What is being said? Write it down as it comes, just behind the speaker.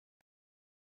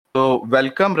So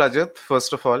welcome, Rajit,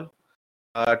 first of all,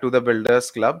 to the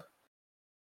Builders Club.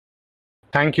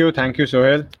 Thank you,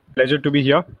 Sohail. Pleasure to be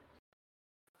here.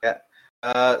 Yeah.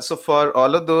 So for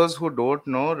all of those who don't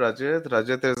know,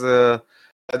 Rajit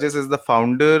is the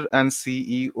founder and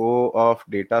CEO of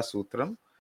DataSutram.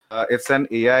 It's an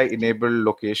AI-enabled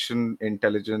location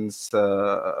intelligence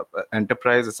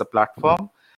enterprise. It's a platform,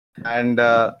 and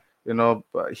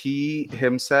he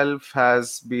himself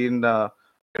has been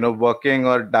working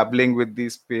or dabbling with the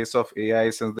space of AI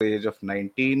since the age of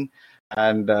 19,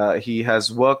 and he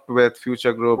has worked with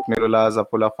Future Group, Nerolas,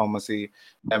 Apollo Pharmacy,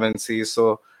 MNC.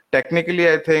 So technically,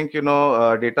 I think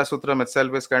DataSutram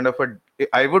itself is kind of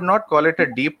I would not call it a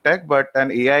deep tech, but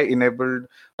an AI-enabled,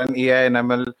 an AI and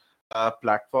ML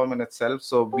platform in itself.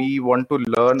 So we want to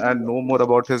learn and know more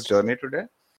about his journey today,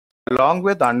 along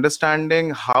with understanding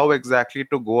how exactly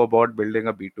to go about building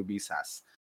a B2B SaaS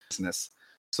business.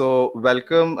 So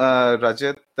welcome,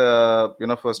 Rajit,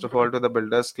 first of all to the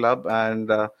Builders Club.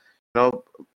 And,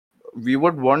 we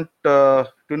would want to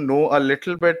know a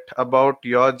little bit about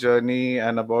your journey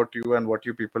and about you and what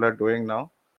you people are doing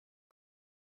now.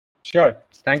 Sure.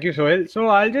 Thank you, Sohail. So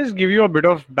I'll just give you a bit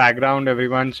of background,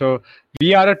 everyone. So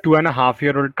we are a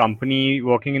 2.5-year-old company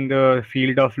working in the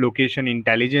field of location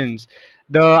intelligence.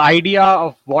 The idea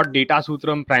of what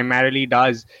DataSutram primarily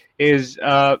does is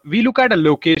we look at a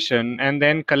location and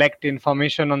then collect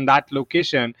information on that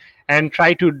location and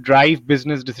try to drive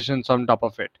business decisions on top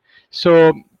of it.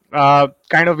 So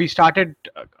we started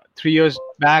 3 years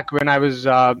back when I was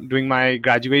doing my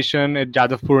graduation at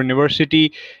Jadavpur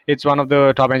University. It's one of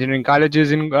the top engineering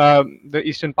colleges in the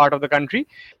eastern part of the country.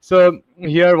 So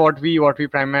here, what we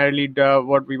primarily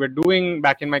what we were doing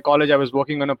back in my college, I was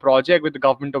working on a project with the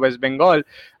government of West Bengal. It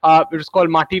was called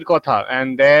Matir Kotha,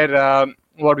 and there.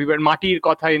 Matir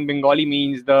Kotha in Bengali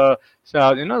means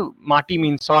Mati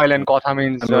means soil and Kotha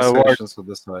means Conversations with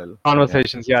the soil.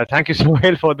 Conversations. Yeah, thank you,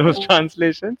 Sohail, for those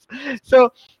translations.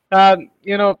 So,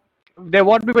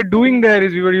 what we were doing there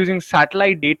is we were using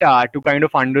satellite data to kind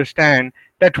of understand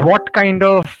that what kind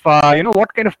of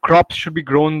crops should be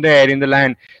grown there in the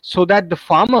land, so that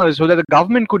the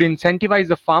government could incentivize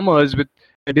the farmers with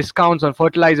discounts on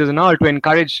fertilizers and all to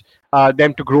encourage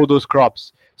them to grow those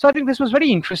crops. So I think this was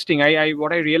very interesting.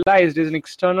 What I realized is an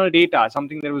external data,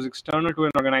 something that was external to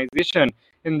an organization,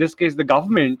 in this case the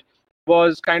government,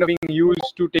 was kind of being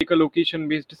used to take a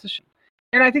location-based decision.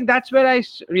 And I think that's where I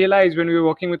realized when we were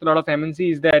working with a lot of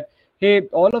MNCs that, hey,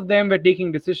 all of them were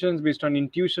taking decisions based on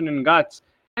intuition and guts,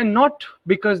 and not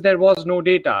because there was no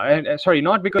data. And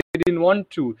not because they didn't want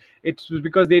to. It was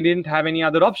because they didn't have any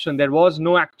other option. There was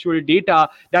no actual data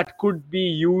that could be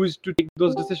used to take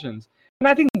those decisions. And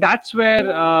I think that's where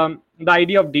the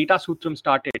idea of DataSutram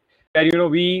started. Where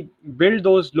we build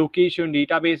those location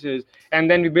databases, and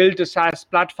then we built a SaaS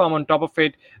platform on top of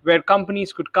it, where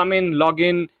companies could come in, log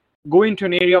in, go into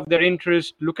an area of their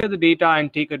interest, look at the data,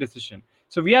 and take a decision.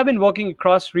 So we have been working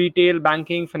across retail,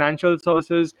 banking, financial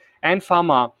services, and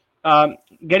pharma,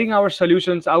 getting our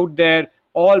solutions out there,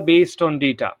 all based on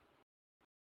data.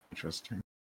 Interesting.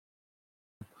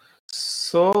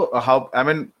 So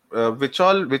which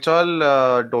all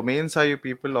domains are you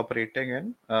people operating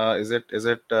in? Is it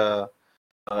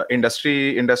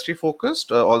industry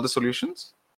focused, all the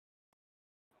solutions?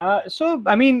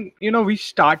 We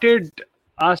started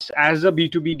us as a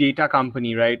B2B data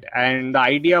company, right? And the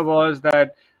idea was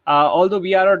that although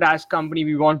we are a DaaS company,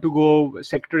 we want to go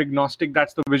sector agnostic.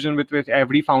 That's the vision with which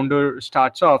every founder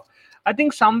starts off. I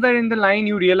think somewhere in the line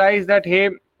you realize that, hey,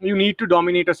 you need to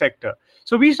dominate a sector.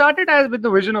 So we started with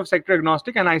the vision of sector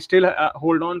agnostic, and I still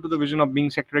hold on to the vision of being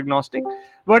sector agnostic.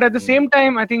 But at the same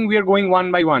time, I think we are going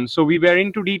one by one. So we were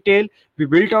into retail. We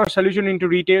built our solution into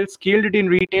retail, scaled it in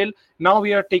retail. Now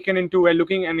we're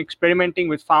looking and experimenting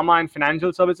with pharma and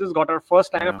financial services, got our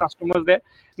first line of customers there.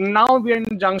 Now we're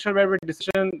in a juncture where we're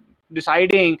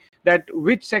deciding that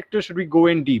which sector should we go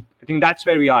in deep. I think that's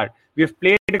where we are. We have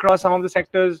played across some of the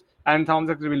sectors, and some of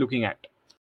the sectors we're looking at.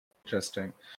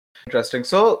 Interesting.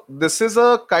 So this is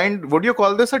would you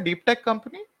call this a deep tech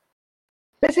company?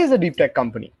 This is a deep tech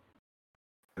company.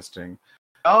 Interesting.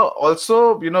 Now,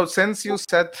 also, since you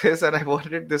said this, and I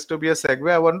wanted this to be a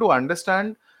segue, I want to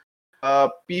understand,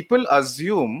 people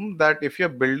assume that if you're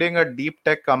building a deep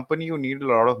tech company, you need a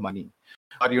lot of money,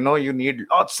 or, you need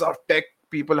lots of tech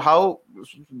people.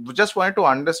 Just wanted to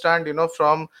understand,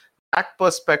 from that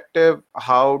perspective,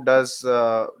 how does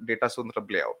DataSutram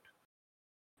play out?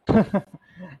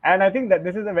 And I think that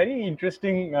this is a very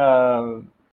interesting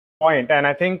point. And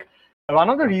I think one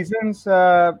of the reasons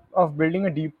of building a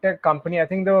deep tech company, I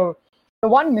think the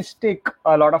one mistake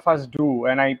a lot of us do,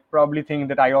 and I probably think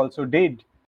that I also did,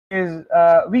 is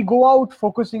we go out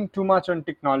focusing too much on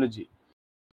technology.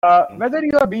 Whether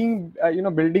you are being,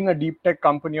 building a deep tech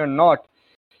company or not,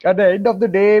 at the end of the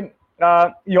day,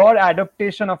 your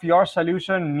adaptation of your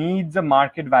solution needs a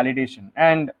market validation.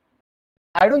 And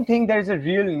I don't think there is a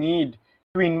real need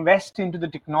to invest into the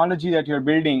technology that you're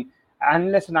building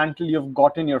unless and until you've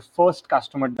gotten your first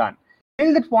customer done.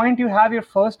 Till that point you have your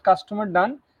first customer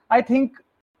done, I think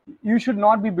you should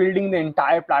not be building the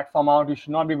entire platform out. You should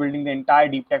not be building the entire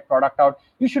deep tech product out.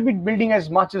 You should be building as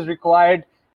much as required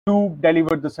to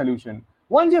deliver the solution.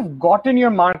 Once you've gotten your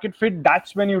market fit,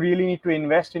 that's when you really need to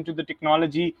invest into the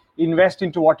technology, invest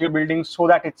into what you're building so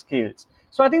that it scales.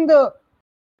 So I think the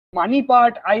money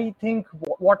part, I think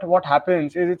what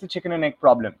happens is it's a chicken and egg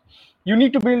problem. You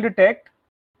need to build a tech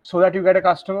so that you get a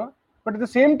customer, but at the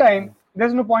same time,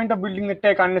 there's no point of building a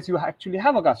tech unless you actually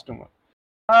have a customer.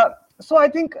 So I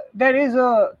think there is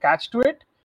a catch to it,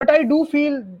 but I do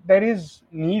feel there is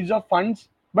needs of funds,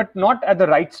 but not at the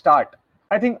right start.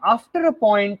 I think after a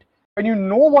point, when you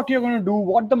know what you're going to do,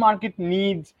 what the market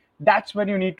needs, that's when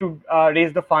you need to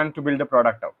raise the fund to build the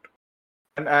product out.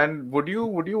 And would you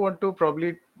want to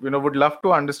probably, would love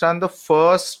to understand the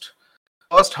first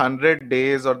 100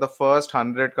 days or the first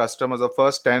 100 customers or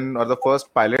first 10 or the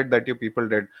first pilot that you people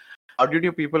did? How did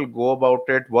you people go about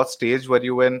it? What stage were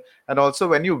you in? And also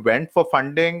when you went for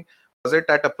funding, was it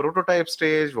at a prototype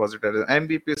stage? Was it at an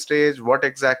MVP stage? What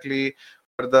exactly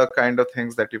were the kind of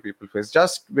things that you people faced?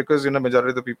 Just because, majority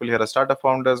of the people here are startup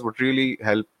founders, would really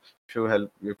help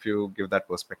if you give that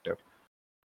perspective.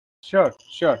 Sure.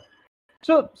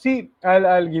 So see,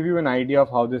 I'll give you an idea of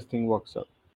how this thing works out.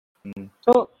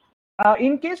 So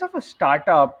in case of a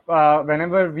startup,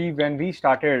 when we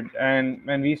started,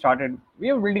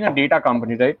 we were building a data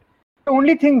company, right? The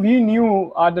only thing we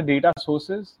knew are the data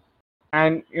sources,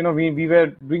 and we were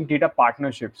doing data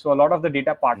partnerships. So a lot of the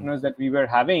data partners that we were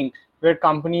having were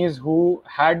companies who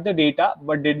had the data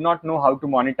but did not know how to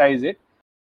monetize it.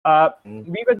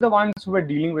 We were the ones who were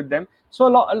dealing with them.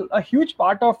 So a huge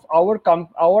part of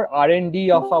our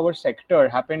R&D of our sector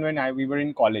happened when we were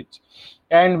in college,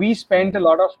 and we spent a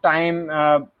lot of time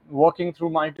working through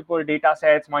multiple data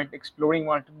sets, exploring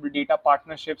multiple data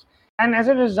partnerships. And as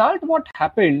a result, what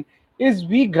happened is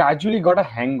we gradually got a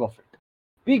hang of it.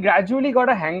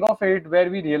 Where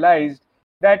we realized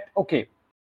that, okay,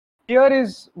 here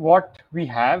is what we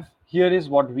have, here is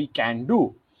what we can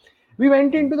do. We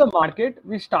went into the market,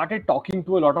 we started talking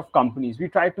to a lot of companies. We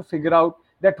tried to figure out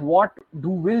that will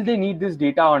they need this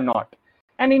data or not.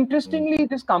 And interestingly,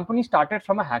 this company started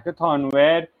from a hackathon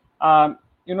where,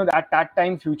 at that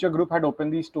time, Future Group had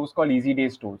opened these stores called Easy Day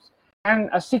stores. And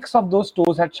 6 of those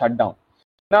stores had shut down.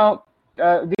 Now,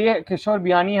 Kishore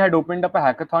Biani had opened up a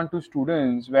hackathon to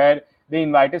students where they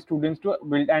invited students to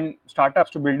build and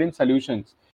startups to build in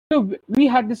solutions. So we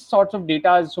had this sorts of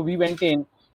data. So we went in,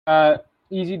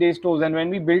 Easy Day stores, and when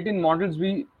we built in models,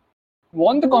 we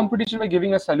won the competition by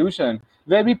giving a solution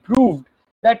where we proved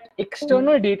that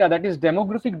external data, that is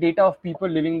demographic data of people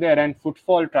living there and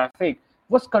footfall traffic,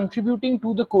 was contributing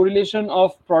to the correlation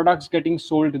of products getting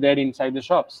sold there inside the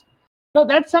shops. Now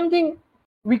that's something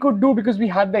we could do because we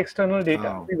had the external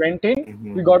data. We went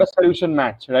in, we got a solution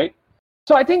match, right?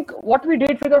 So I think what we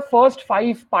did for the first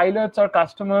 5 pilots or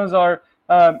customers or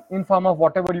in form of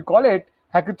whatever you call it,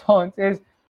 hackathons, is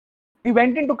we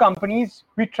went into companies,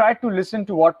 we tried to listen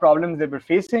to what problems they were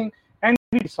facing, and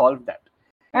we solved that.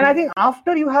 And I think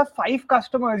after you have 5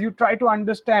 customers, you try to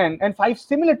understand, and 5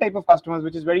 similar type of customers,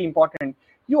 which is very important,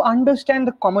 you understand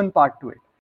the common part to it.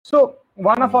 So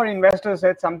one of our investors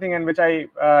said something, and which I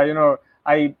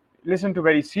listened to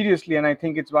very seriously, and I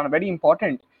think it's very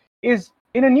important, is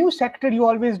in a new sector, you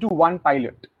always do one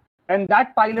pilot. And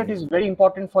that pilot is very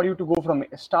important for you to go from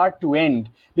start to end,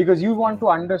 because you want to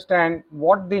understand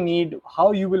what they need,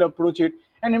 how you will approach it.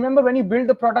 And remember, when you build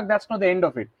the product, that's not the end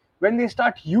of it. When they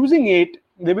start using it,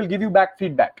 they will give you back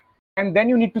feedback. And then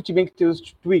you need to make those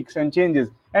tweaks and changes.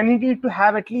 And you need to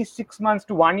have at least 6 months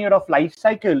to 1 year of life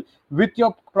cycle with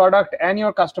your product and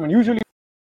your customer, usually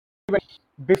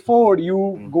before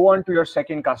you go on to your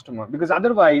second customer, because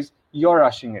otherwise you're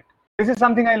rushing it. This is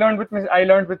something I learned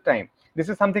with time. This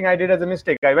is something I did as a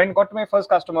mistake. I got to my first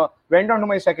customer, went on to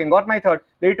my second, got my third.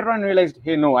 Later on realized,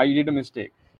 hey, no, I did a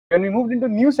mistake. When we moved into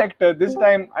new sector, this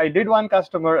time I did one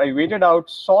customer, I waited out,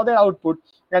 saw their output,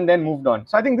 and then moved on.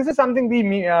 So I think this is something we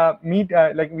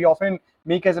we often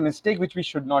make as a mistake, which we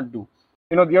should not do.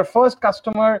 Your first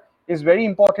customer is very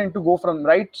important to go from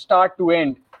right start to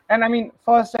end. And I mean,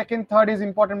 first, second, third is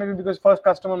important maybe because first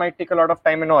customer might take a lot of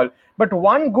time and all. But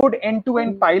one good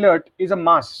end-to-end pilot is a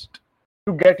must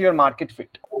to get your market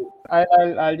fit.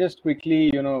 I'll just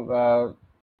quickly,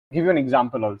 give you an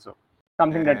example also,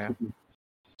 something Yeah. that.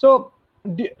 So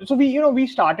we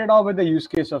started off with the use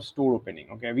case of store opening.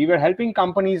 Okay, we were helping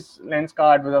companies.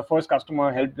 Lenskart was our first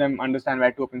customer, helped them understand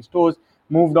where to open stores.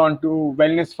 Moved on to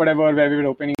Wellness Forever, where we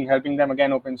were helping them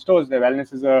again open stores. The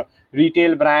Wellness is a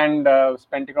retail brand,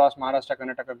 spent across Maharashtra,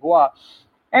 Karnataka, Goa,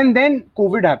 and then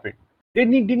COVID happened. They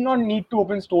did not need to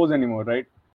open stores anymore, right?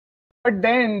 But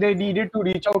then they needed to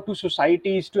reach out to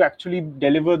societies to actually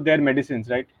deliver their medicines,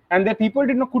 right? And the people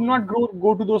could not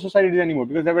go to those societies anymore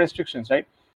because there were restrictions, right?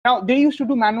 Now they used to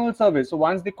do manual service. So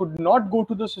once they could not go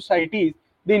to the societies,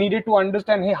 they needed to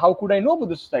understand, hey, how could I know about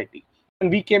the society? And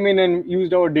we came in and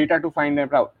used our data to find them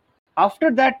out.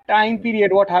 After that time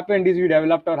period, what happened is we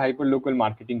developed our hyperlocal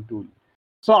marketing tool.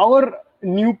 So our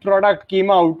new product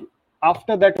came out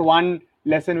after that one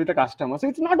lesson with a customer. So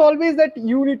it's not always that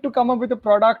you need to come up with a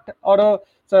product or a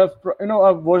sort of,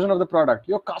 a version of the product.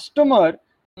 Your customer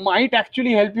might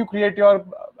actually help you create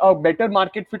a better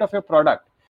market fit of your product.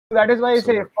 So that is why I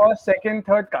say first, second,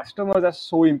 third customers are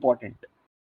so important.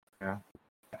 Yeah.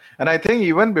 And I think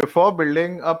even before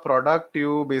building a product,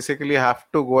 you basically have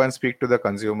to go and speak to the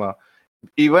consumer,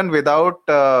 even without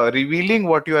revealing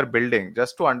what you are building,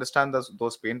 just to understand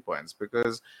those pain points,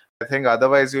 because I think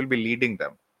otherwise you'll be leading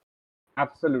them.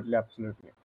 Absolutely.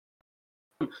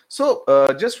 So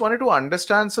just wanted to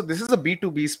understand, so this is a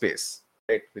B2B space,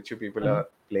 right, which you people are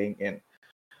playing in.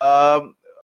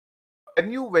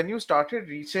 When you started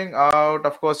reaching out,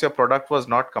 of course, your product was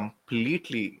not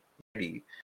completely ready.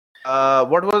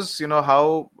 What was,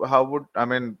 how would,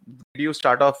 did you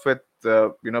start off with,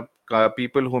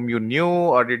 people whom you knew,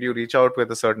 or did you reach out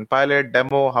with a certain pilot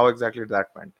demo? How exactly that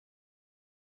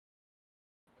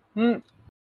went?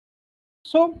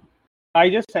 So I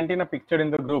just sent in a picture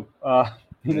in the group,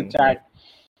 in the chat.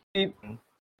 See,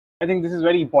 I think this is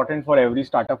very important for every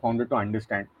startup founder to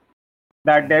understand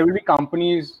that there will be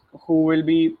companies who will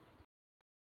be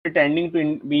pretending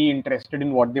to be interested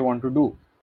in what they want to do,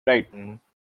 right?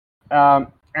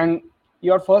 And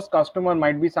your first customer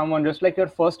might be someone, just like your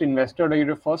first investor or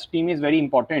your first team is very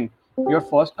important. Your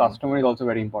first customer is also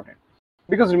very important,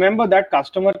 because remember that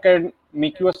customer can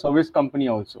make you a service company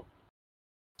also.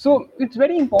 So it's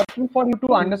very important for you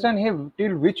to understand, hey,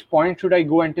 till which point should I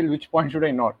go and till which point should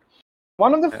I not?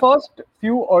 One of the first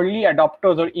few early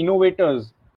adopters or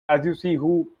innovators, as you see,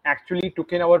 who actually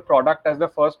took in our product as the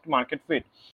first market fit,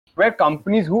 were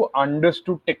companies who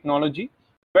understood technology,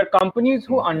 were companies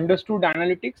who understood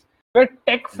analytics, were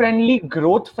tech-friendly,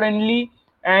 growth-friendly,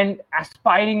 and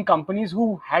aspiring companies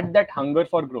who had that hunger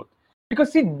for growth.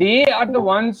 Because see, they are the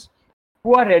ones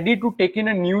who are ready to take in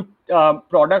a new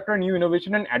product or new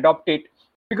innovation and adopt it,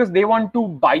 because they want to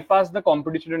bypass the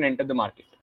competition and enter the market,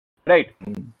 right?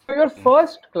 So your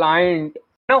first client,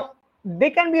 now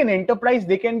they can be an enterprise,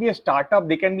 they can be a startup,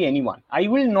 they can be anyone. I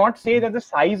will not say that the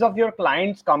size of your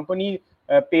client's company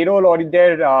payroll or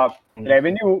their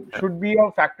revenue should be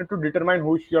a factor to determine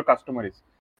who your customer is,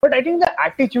 but I think the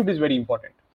attitude is very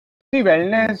important. See,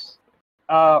 Wellness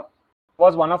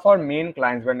was one of our main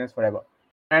clients, Wellness Forever,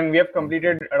 and we have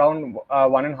completed around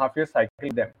 1.5 years cycle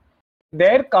with them.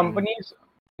 Their company's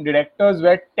directors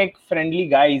were tech-friendly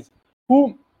guys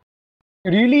who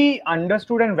really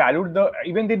understood and valued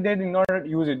even they did not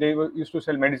use it, they were used to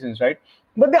sell medicines, right?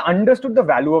 But they understood the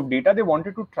value of data. They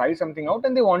wanted to try something out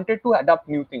and they wanted to adapt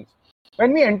new things.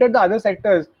 When we entered the other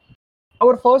sectors,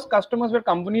 our first customers were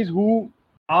companies who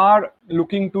are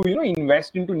looking to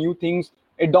invest into new things,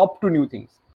 adopt to new things.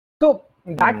 So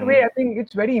that way, I think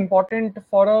it's very important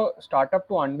for a startup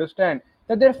to understand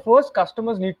that their first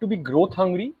customers need to be growth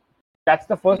hungry. That's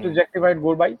the first objective I'd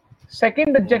go by.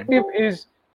 Second objective is,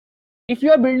 if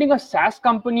you are building a SaaS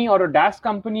company or a DaaS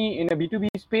company in a B2B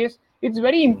space, it's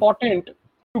very important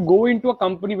to go into a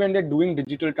company when they're doing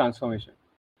digital transformation,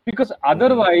 because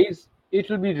otherwise it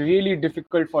will be really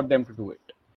difficult for them to do it.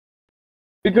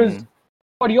 Because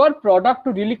for your product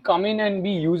to really come in and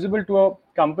be usable to a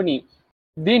company,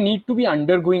 they need to be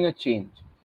undergoing a change.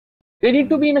 They need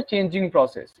to be in a changing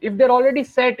process. If they're already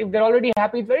set, if they're already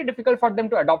happy, it's very difficult for them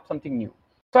to adopt something new.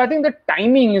 So I think the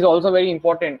timing is also very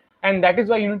important. And that is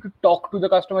why you need to talk to the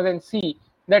customers and see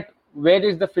that where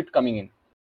is the fit coming in.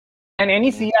 And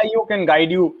any CIO can guide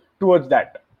you towards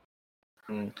that.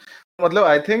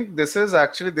 I think this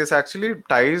actually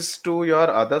ties to your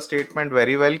other statement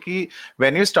very well. Ki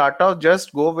when you start off,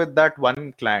 just go with that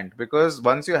one client, because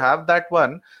once you have that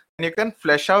one, you can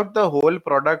flesh out the whole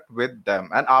product with them.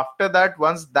 And after that,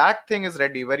 once that thing is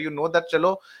ready, where you know that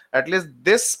chalo, at least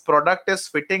this product is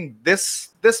fitting this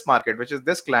market, which is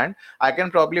this client, I can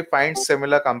probably find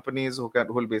similar companies who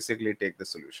will basically take the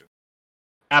solution.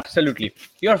 Absolutely.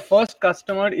 Your first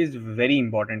customer is very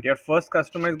important. Your first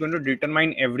customer is going to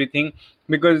determine everything,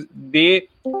 because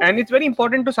and it's very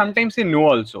important to sometimes say no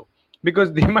also,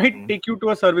 because they might take you to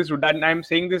a service route. And I'm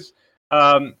saying this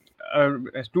um,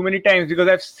 too many times, because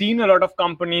I've seen a lot of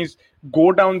companies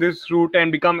go down this route and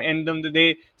become end of the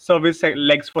day service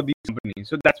legs for these companies.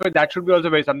 So that's why that should be also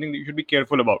very something that you should be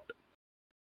careful about.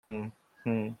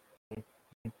 Mhm.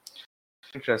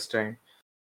 Interesting.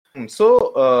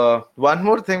 So, one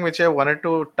more thing which I wanted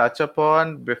to touch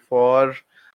upon before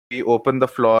we open the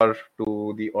floor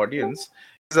to the audience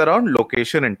is around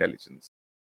location intelligence.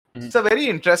 It's a very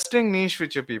interesting niche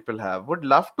which you people have. Would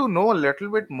love to know a little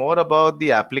bit more about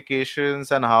the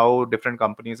applications and how different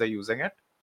companies are using it.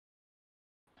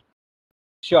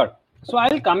 Sure. So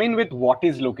I'll come in with what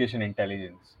is location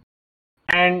intelligence.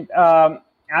 And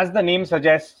as the name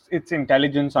suggests, it's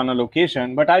intelligence on a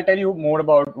location, but I'll tell you more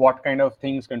about what kind of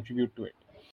things contribute to it.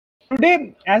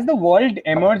 Today, as the world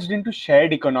emerged into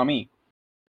shared economy,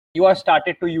 you have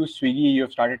started to use Swiggy, you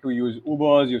have started to use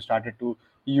Ubers, you started to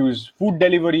use food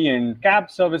delivery and cab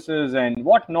services and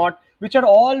whatnot, which are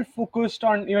all focused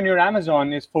on, even your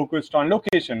Amazon is focused on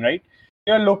location, right?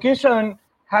 Your location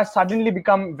has suddenly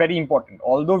become very important.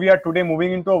 Although we are today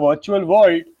moving into a virtual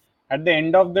world, at the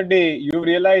end of the day, you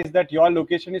realize that your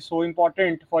location is so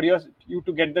important for you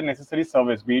to get the necessary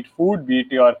service, be it food, be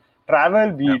it your travel,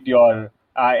 be it your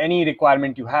any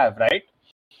requirement you have, right?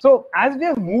 So as we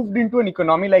have moved into an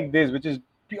economy like this, which is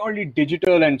purely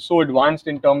digital and so advanced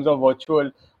in terms of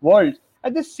virtual worlds,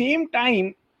 at the same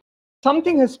time,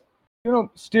 something has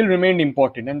still remained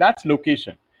important, and that's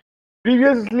location.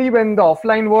 Previously, when the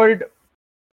offline world,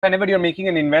 whenever you're making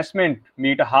an investment,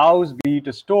 be it a house, be it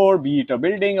a store, be it a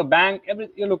building, a bank,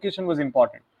 your location was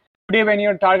important. Today, when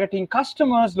you're targeting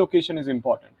customers, location is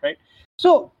important, right?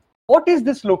 So what is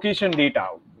this location data?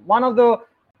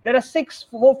 There are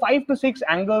five to six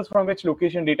angles from which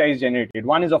location data is generated.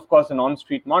 One is, of course, an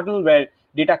on-street model where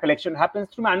data collection happens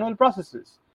through manual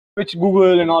processes, which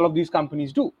Google and all of these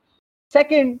companies do.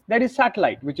 Second, there is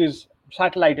satellite, which is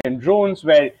satellite and drones,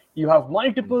 where you have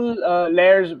multiple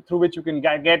layers through which you can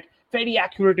get very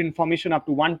accurate information up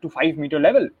to 1 to 5 meter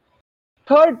level.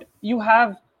 Third, you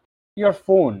have your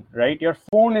phone, right? Your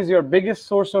phone is your biggest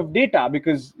source of data,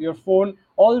 because your phone,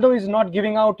 although is not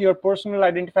giving out your personal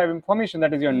identifiable information,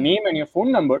 that is your name and your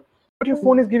phone number, but your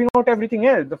phone is giving out everything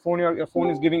else. Your phone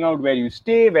is giving out where you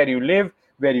stay, where you live,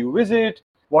 where you visit,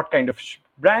 what kind of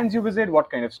brands you visit, what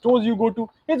kind of stores you go to.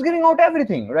 It's giving out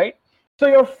everything, right? So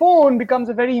your phone becomes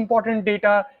a very important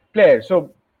data player.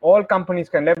 So all companies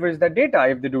can leverage that data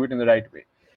if they do it in the right way.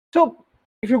 So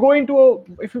if you go into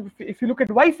if you look at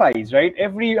Wi-Fi's, right?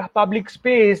 Every public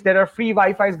space there are free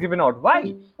Wi-Fi's given out.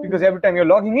 Why? Because every time you're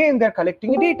logging in, they're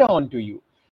collecting data onto you.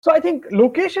 So I think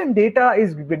location data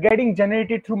is getting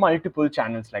generated through multiple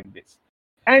channels like this.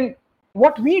 And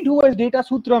what we do as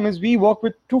DataSutram is we work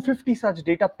with 250 such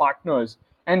data partners,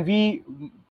 and we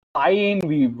buy in,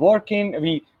 we work in,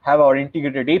 we have our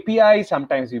integrated API.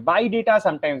 Sometimes we buy data,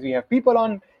 sometimes we have people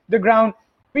on the ground.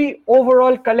 We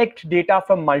overall collect data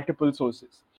from multiple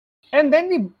sources. And then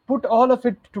we put all of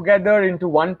it together into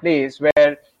one place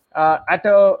where at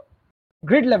a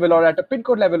grid level or at a pin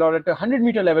code level or at a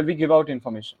 100-meter level, we give out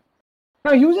information.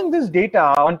 Now, using this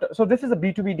data, so this is a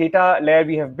B2B data layer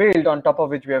we have built, on top of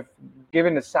which we have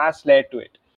given a SaaS layer to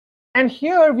it. And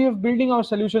here we are building our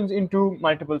solutions into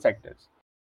multiple sectors.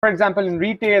 For example, in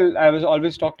retail, I was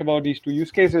always talked about these two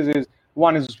use cases. Is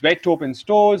one is where to open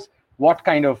stores, what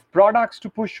kind of products to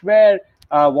push where,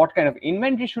 what kind of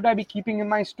inventory should I be keeping in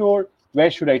my store,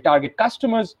 where should I target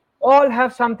customers, all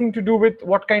have something to do with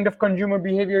what kind of consumer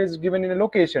behavior is given in a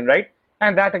location, right?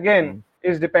 And that again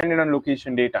is dependent on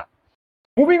location data.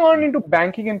 Moving on into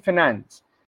banking and finance,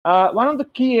 one of the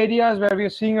key areas where we are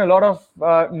seeing a lot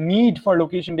of need for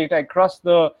location data across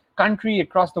the country,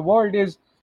 across the world, is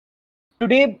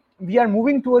today we are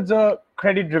moving towards a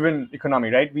credit-driven economy,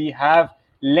 right? We have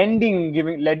lending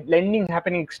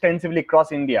happening extensively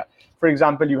across India. For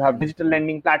example, you have digital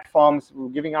lending platforms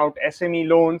giving out SME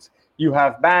loans. You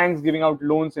have banks giving out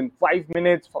loans in 5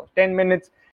 minutes, for 10 minutes.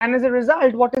 And as a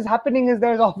result, what is happening is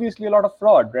there's obviously a lot of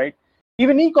fraud, right?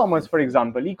 Even e-commerce, for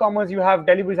example, you have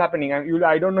deliveries happening. And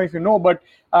I don't know if you know, but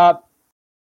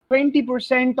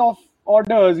 20% of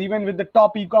orders, even with the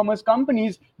top e-commerce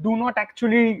companies, do not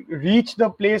actually reach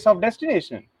the place of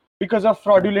destination because of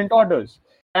fraudulent orders.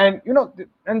 And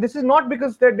and this is not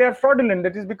because they're fraudulent.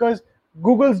 That is because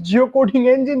Google's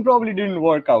geocoding engine probably didn't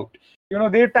work out.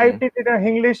 They typed it in a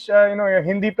English, a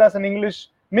Hindi plus an English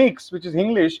mix, which is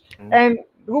English, and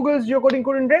Google's geocoding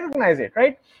couldn't recognize it,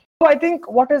 right? So I think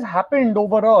what has happened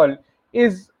overall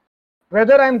is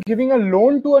whether I'm giving a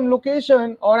loan to a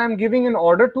location, or I'm giving an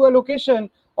order to a location,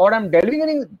 or I'm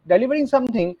delivering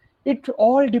something, it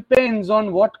all depends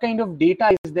on what kind of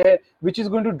data is there, which is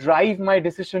going to drive my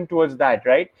decision towards that,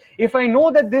 right? If I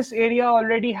know that this area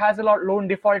already has a lot loan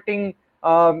defaulting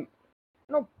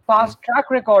past track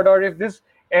record, or if this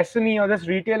SME or this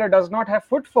retailer does not have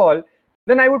footfall,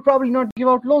 then I would probably not give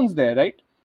out loans there, right?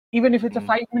 Even if it's a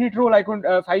 5-minute role, I could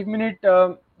 5-minute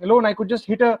loan, I could just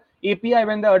hit a API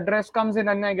when the address comes in,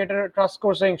 and I get a trust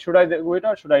score saying should I do it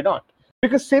or should I not?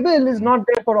 Because CIBIL is not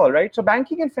there for all, right? So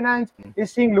banking and finance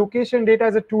is seeing location data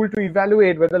as a tool to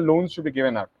evaluate whether loans should be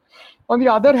given out. On the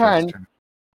other hand,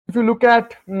 if you look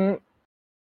at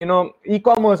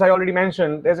e-commerce, I already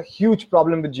mentioned, there's a huge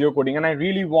problem with geocoding, and I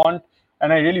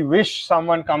really wish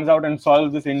someone comes out and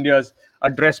solves this India's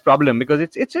address problem, because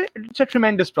it's a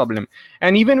tremendous problem.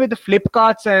 And even with the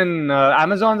Flipkarts and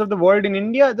Amazons of the world in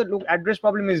India, the address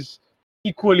problem is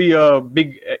equally a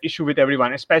big issue with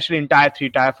everyone, especially in tier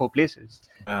 3, tier 4 places.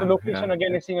 So location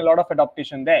again is seeing a lot of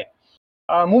adaptation there.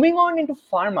 Moving on into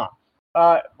pharma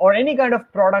or any kind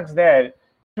of products there.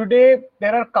 Today,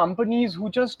 there are companies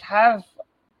who just have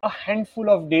a handful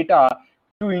of data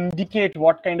to indicate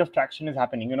what kind of traction is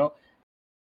happening.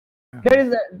 There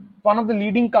is one of the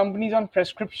leading companies on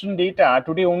prescription data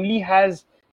today only has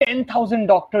 10,000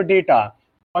 doctor data,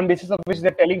 on basis of which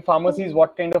they're telling pharmacies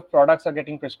what kind of products are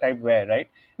getting prescribed where, right?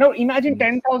 Now imagine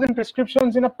 10,000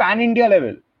 prescriptions in a pan-India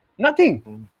level.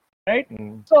 Nothing, right?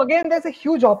 So again, there's a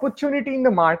huge opportunity in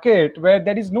the market where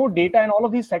there is no data, and all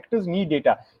of these sectors need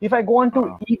data. If I go on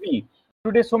to EV,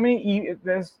 today so many,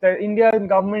 there's the Indian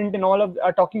government and all of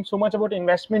are talking so much about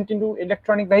investment into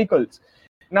electronic vehicles.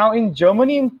 Now in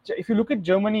Germany, if you look at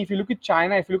Germany, if you look at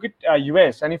China, if you look at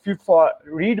US, and if you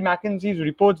read McKinsey's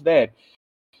reports there,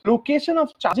 location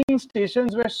of charging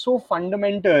stations were so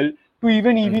fundamental to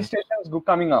even EV stations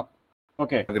coming up.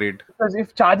 Okay. Agreed. Because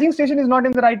if charging station is not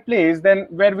in the right place, then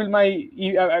where will my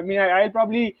I'll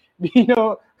probably be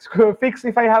fix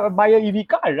if I buy a EV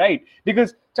car, right?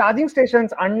 Because charging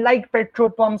stations, unlike petrol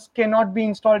pumps, cannot be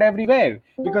installed everywhere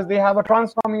because they have a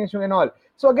transforming issue and all.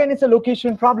 So again, it's a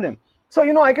location problem. So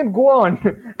I can go on.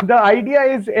 The idea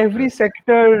is every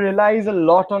sector relies a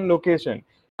lot on location.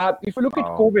 If you look at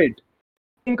COVID,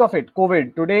 think of it,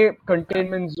 COVID today,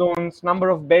 containment zones, number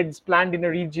of beds planned in a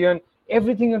region,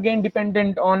 everything again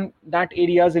dependent on that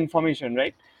area's information,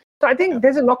 right? So I think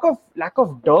there's a lack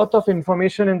of dearth of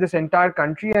information in this entire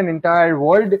country and entire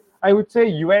world. I would say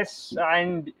US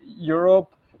and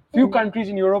Europe, few countries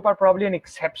in Europe are probably an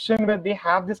exception where they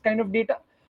have this kind of data.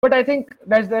 But I think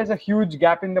there's a huge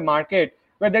gap in the market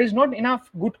where there is not enough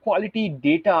good quality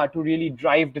data to really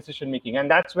drive decision making,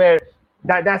 and that's where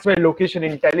location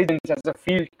intelligence as a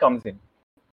field comes in.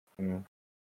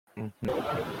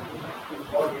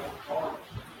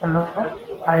 Hello.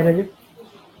 Hi, Rajit.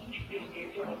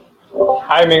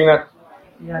 Hi, Meghna.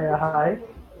 Yeah, hi.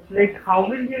 How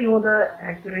will you know the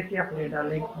accuracy of data?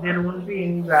 There won't be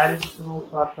any valid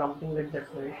proof or something like that,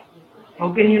 right?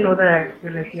 How can you know the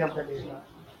accuracy of the data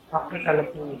after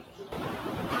collecting it?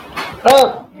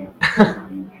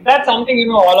 That's something,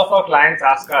 all of our clients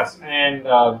ask us. And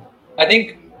I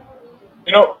think,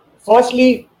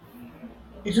 firstly,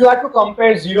 if you had to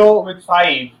compare 0 with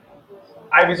 5,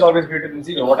 5 is always greater than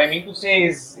 0. What I mean to say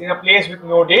is, in a place with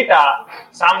no data,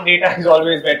 some data is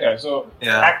always better. So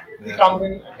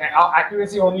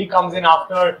accuracy only comes in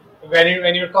after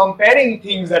when you're comparing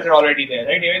things that are already there,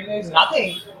 right? When there's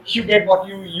nothing, you get what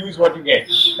you use, what you get.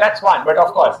 That's one. But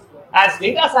of course, as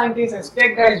data scientists, as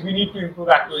tech guys, we need to improve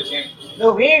accuracy. And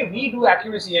the way we do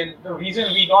accuracy, and the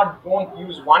reason we don't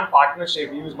use one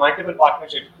partnership, we use multiple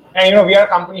partnerships. And we are a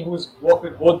company who's worked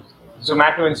with both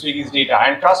Zomato and Swiggy's data.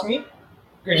 And trust me,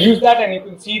 you can use that and you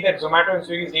can see that Zomato and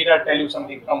Swiggy's data tell you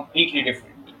something completely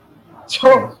different.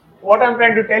 So what I'm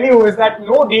trying to tell you is that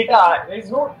no data, there's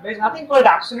nothing called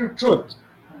absolute truth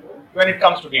when it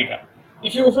comes to data.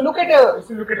 If you look at a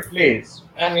place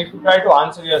and if you try to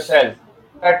answer yourself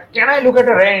that can I look at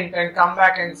a rent and come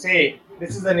back and say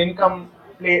this is an income,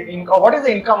 what is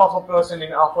the income of a person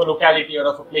of a locality or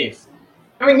of a place?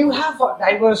 I mean, you have a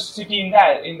diversity in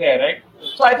there, right?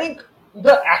 So I think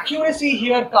the accuracy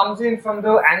here comes in from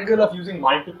the angle of using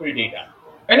multiple data.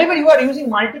 Whenever you are using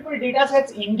multiple data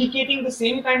sets indicating the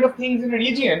same kind of things in a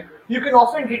region, you can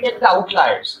often detect the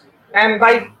outliers. And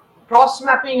by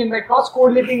cross-mapping and by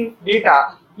cross-correlating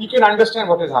data, you can understand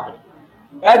what is happening.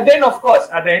 And then, of course,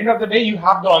 at the end of the day, you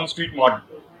have the on-street model.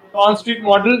 The on-street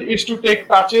model is to take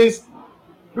patches,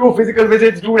 do physical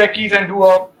visits, do recce's, and do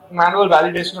a manual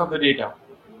validation of the data.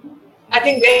 I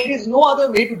think there is no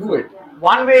other way to do it.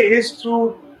 One way is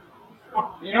through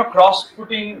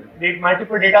cross-putting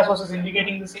multiple data sources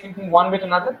indicating the same thing one with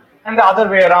another, and the other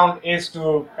way around is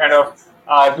to kind of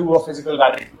do a physical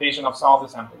validation of some of the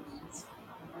samples.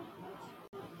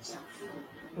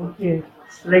 Okay,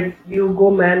 like you go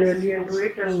manually and do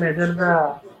it and measure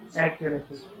the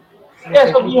accuracy. Like Yeah,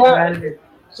 at least validate.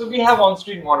 so we have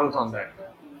on-street models on that.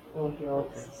 Okay.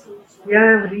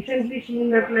 Yeah, I've recently seen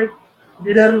that like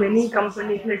there are many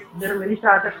companies, like there are many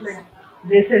startups, like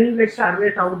they send like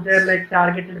surveys out there, like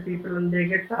targeted people, and they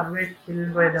get surveys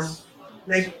filled by them.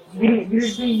 Like will it be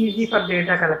easy for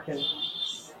data collection?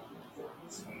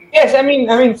 Yes, I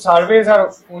mean, surveys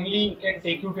are only can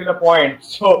take you till a point,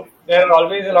 so there are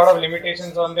always a lot of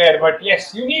limitations on there. But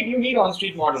yes, you need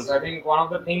on-street models. I think one of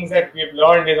the things that we've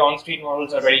learned is on-street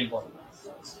models are very important.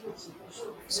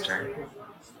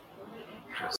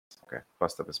 Okay,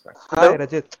 Kaustav is back. Hi,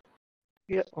 Rajit.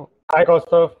 Yeah. Hi,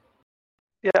 Kaustav.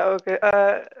 Yeah. Okay.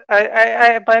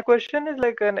 My question is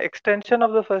like an extension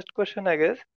of the first question, I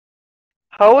guess.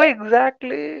 How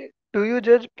exactly do you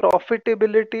judge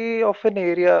profitability of an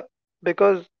area?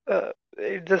 Because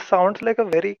it just sounds like a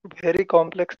very, very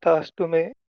complex task to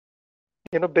me.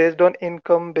 Based on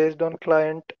income, based on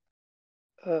client.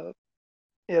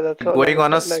 Yeah, that's all. Going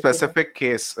on a Like to know. specific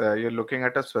case, you're looking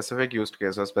at a specific use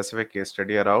case or specific case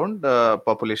study around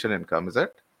population income, is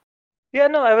it? Yeah,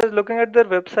 no, I was looking at their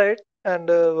website, and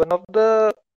one of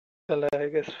the, well, I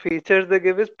guess, features they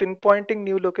give is pinpointing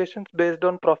new locations based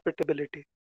on profitability.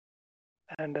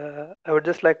 And I would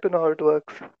just like to know how it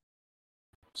works.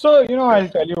 So I'll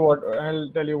tell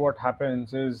you what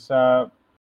happens is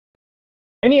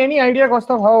any idea,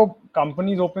 Kaustav, how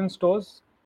companies open stores?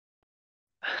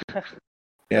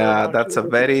 Yeah, not that's a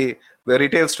really. the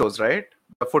retail stores, right?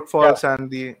 The footfalls and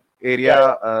the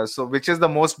area. So which is the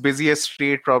most busiest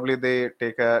street? Probably they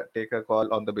take a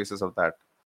call on the basis of that.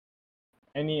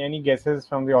 Any guesses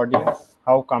from the audience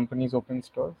how companies open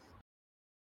stores?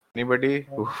 Anybody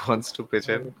who wants to pitch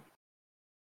in?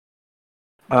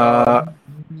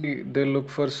 They look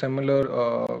for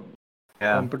similar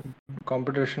Yeah.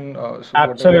 competition.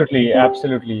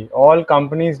 Absolutely. All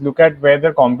companies look at where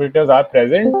their competitors are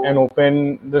present and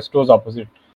open the stores opposite.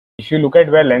 If you look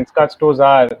at where Lenskart stores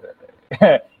are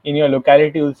in your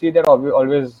locality, you'll see they're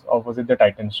always opposite the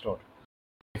Titan store.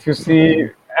 If you see,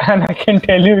 and I can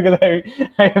tell you because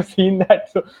I have seen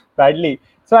that so badly.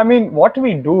 So I mean, what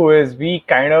we do is we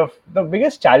kind of, the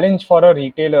biggest challenge for a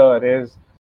retailer is,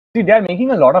 see, they are making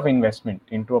a lot of investment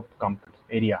into a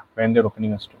area when they're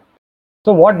opening a store.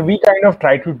 So what we kind of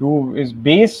try to do is,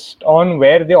 based on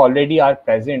where they already are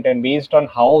present and based on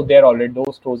how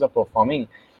those stores are performing,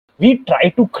 we try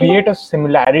to create a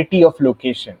similarity of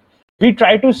location. We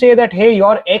try to say that, hey,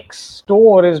 your X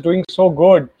store is doing so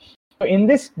good. So in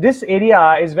this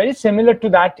area is very similar to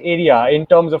that area in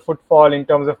terms of footfall, in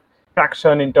terms of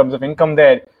traction, in terms of income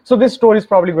there. So this store is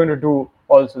probably going to do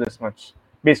also this much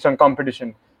based on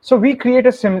competition. So we create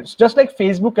just like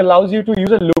Facebook allows you to use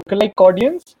a lookalike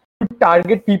audience to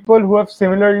target people who have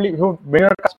been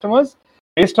your customers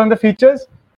based on the features.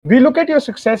 We look at your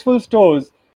successful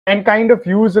stores and kind of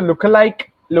use a lookalike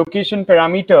location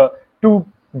parameter to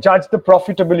judge the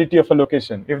profitability of a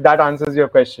location, if that answers your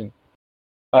question,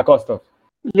 Kaustav.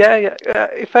 Yeah.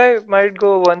 If I might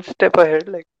go one step ahead,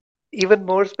 like even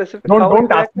more specific, how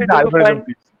Don't ask me exactly the do you algorithm, find?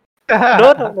 please.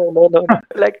 No.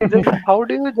 Like, just how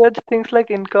do you judge things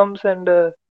like incomes and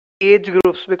age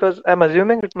groups? Because I'm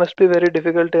assuming it must be very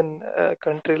difficult in a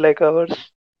country like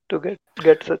ours to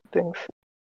get such things.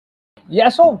 Yeah,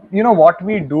 so what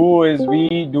we do is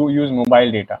we do use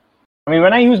mobile data. I mean,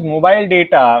 when I use mobile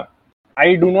data,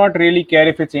 I do not really care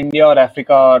if it's India or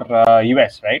Africa or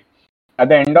US, right? At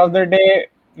the end of the day,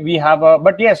 we have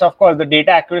but yes, of course, the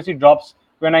data accuracy drops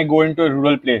when I go into a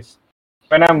rural place.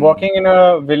 When I'm working in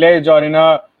a village or in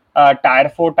a tier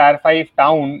 4, tier 5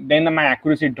 town, then my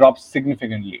accuracy drops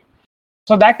significantly.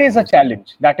 So that is a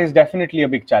challenge. That is definitely a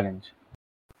big challenge.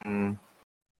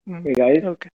 Hey guys.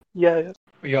 Okay. Yeah.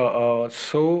 Yeah.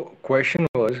 So question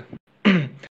was,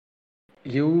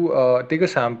 you take a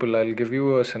sample. I'll give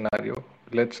you a scenario.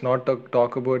 Let's not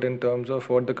talk about in terms of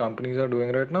what the companies are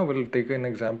doing right now. We'll take an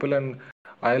example, and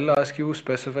I'll ask you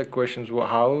specific questions.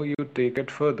 How you take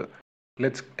it further.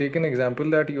 Let's take an example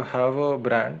that you have a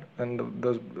brand, and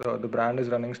the brand is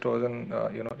running stores, and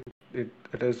it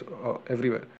is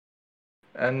everywhere.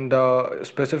 And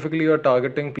specifically, you're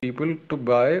targeting people to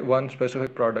buy one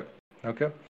specific product.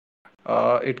 Okay.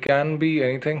 It can be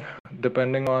anything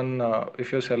depending on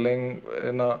if you're selling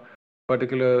in a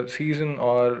particular season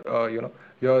or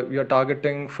you're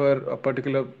targeting for a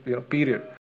particular period,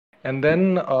 and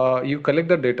then you collect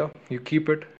the data, you keep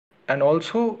it, and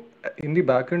also in the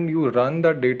backend you run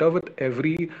that data with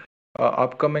every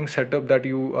upcoming setup that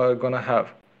you are gonna have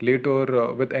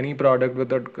later with any product with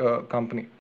that company.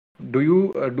 Do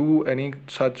you do any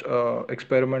such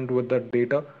experiment with that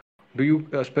data? Do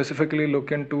you specifically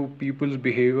look into people's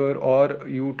behavior, or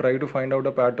you try to find out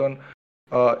a pattern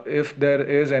if there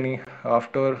is any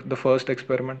after the first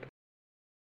experiment?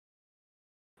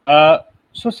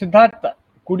 So Siddharth,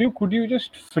 could you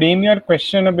just frame your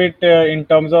question a bit in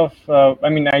terms of? I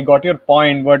mean, I got your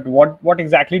point, but what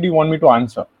exactly do you want me to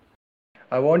answer?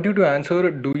 I want you to answer,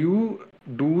 do you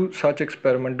do such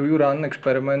experiment? Do you run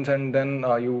experiments and then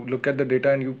you look at the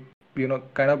data and you know,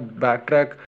 kind of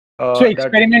backtrack So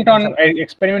that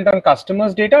experiment on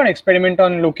customers' data or experiment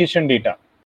on location data?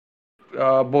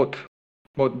 both.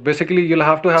 Both. Basically, you'll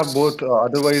have to have both,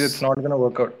 otherwise it's not gonna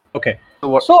work out. Okay. So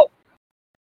what? So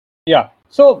yeah.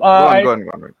 So Go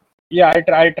on. yeah,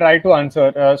 I try to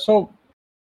answer. So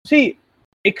see,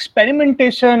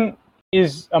 experimentation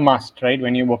is a must, right?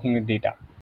 When you're working with data,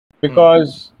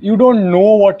 because you don't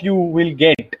know what you will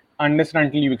get unless and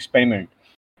until you experiment.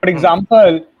 For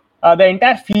example, the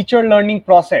entire feature learning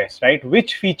process, right?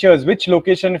 Which features, which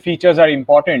location features are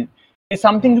important is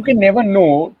something you can never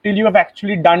know till you have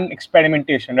actually done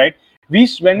experimentation, right?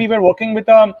 When we were working with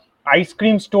a ice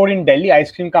cream store in Delhi,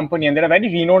 ice cream company, and they're a very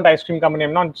renowned ice cream company.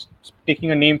 I'm not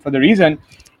taking a name for the reason,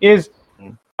 is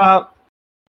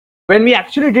when we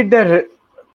actually did the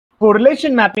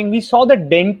correlation mapping, we saw the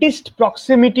dentist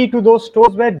proximity to those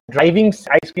stores were driving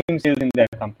ice cream sales in their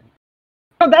company.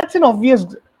 Now that's an obvious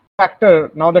factor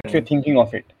now that we're thinking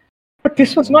of it. But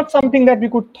this was not something that we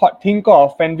could think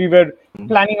of when we were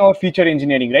planning our feature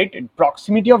engineering, right?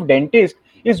 Proximity of dentist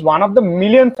is one of the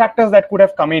million factors that could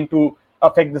have come in to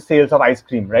affect the sales of ice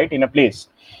cream, right, in a place.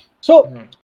 So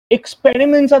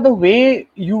experiments are the way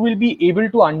you will be able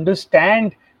to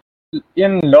understand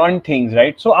and learn things,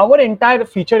 right? So our entire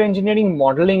feature engineering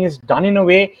modeling is done in a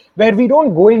way where we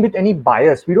don't go in with any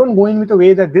bias. We don't go in with a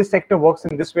way that this sector works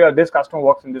in this way or this customer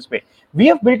works in this way. We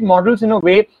have built models in a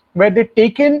way where they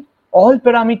take in all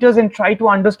parameters and try to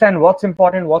understand what's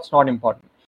important, what's not important.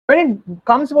 When it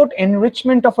comes about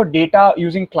enrichment of a data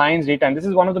using clients' data, and this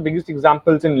is one of the biggest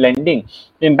examples in lending,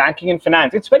 in banking and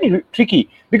finance, it's very tricky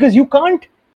because you can't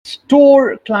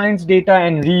store clients' data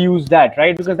and reuse that,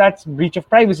 right? Because that's breach of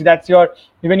privacy. That's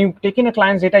when you take in a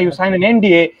client's data, you sign an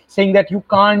NDA saying that you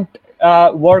can't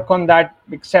work on that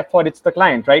except for it's the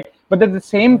client, right? But at the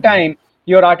same time,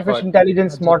 your artificial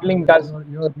intelligence modeling does.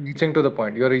 You're reaching to the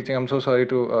point. I'm so sorry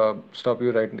to stop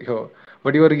you right here,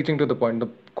 but you are reaching to the point. The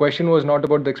question was not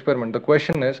about the experiment. The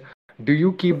question is, do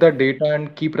you keep that data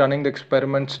and keep running the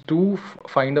experiments to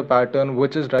find a pattern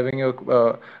which is driving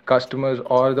your customers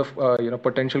or the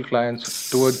potential clients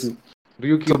towards you? Do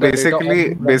you keep So that data, or do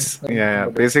you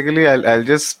run basically, I'll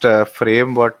just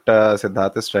frame what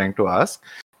Siddharth is trying to ask.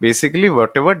 Basically,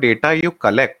 whatever data you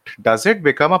collect, does it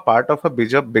become a part of a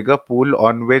bigger pool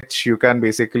on which you can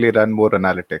basically run more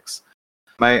analytics?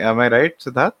 Am I right,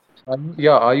 Siddharth?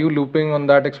 Are you looping on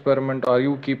that experiment? Are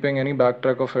you keeping any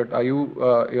backtrack of it? Are you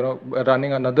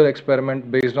running another experiment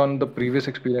based on the previous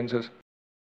experiences?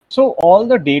 So all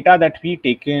the data that we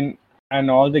take in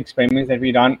and all the experiments that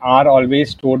we run are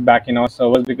always stored back in our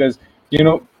servers because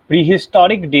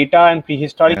prehistoric data and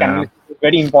prehistoric analysis is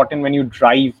very important when you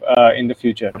drive in the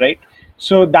future, right?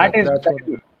 So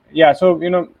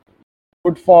so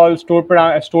footfall, store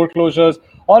closures,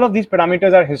 all of these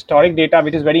parameters are historic data,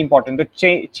 which is very important. The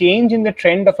change in the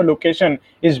trend of a location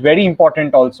is very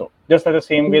important also, just as the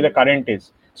same way the current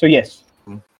is. So yes.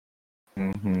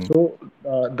 So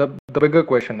the bigger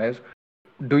question is,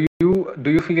 do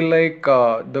you feel like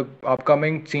the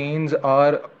upcoming chains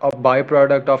are a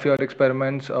byproduct of your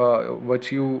experiments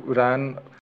which you ran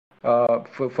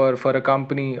for a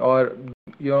company, or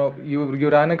you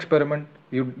ran experiment,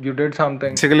 you did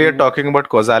something. Basically, you're talking about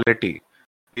causality.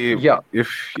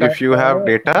 If you have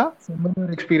data,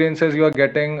 similar experiences you are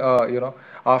getting,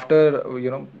 after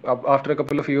after a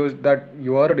couple of years that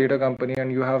you are a data company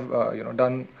and you have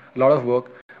done a lot of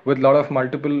work with a lot of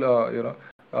multiple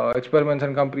experiments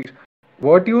and companies.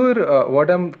 What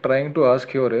I'm trying to ask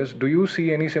here is, do you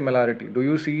see any similarity? Do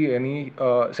you see any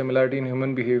similarity in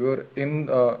human behavior in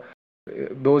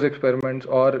those experiments,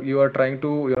 or you are trying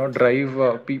to drive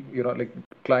like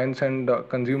clients and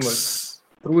consumers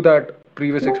through that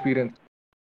previous experience?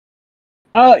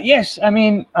 Yes, I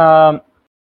mean,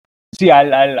 see,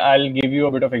 I'll give you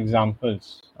a bit of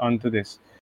examples onto this.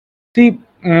 See,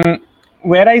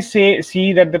 where I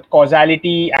see that the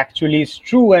causality actually is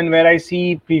true, and where I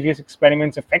see previous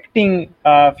experiments affecting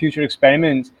future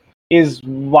experiments is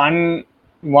one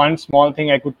small thing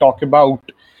I could talk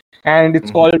about. and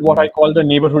it's called what I call the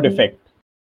neighborhood effect.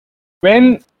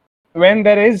 When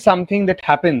there is something that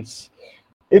happens,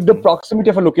 if the proximity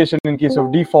of a location, in case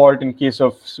of default, in case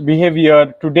of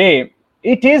behavior today,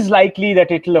 it is likely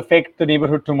that it will affect the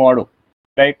neighborhood tomorrow,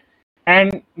 right?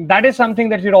 And that is something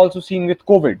that we're also seeing with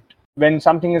COVID. When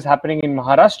something is happening in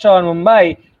Maharashtra or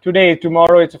Mumbai today,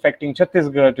 tomorrow it's affecting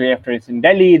Chhattisgarh, after it's in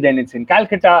Delhi, then it's in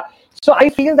Calcutta. So I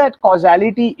feel that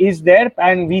causality is there,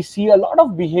 and we see a lot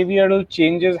of behavioral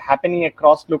changes happening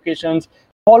across locations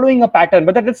following a pattern.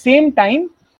 But at the same time,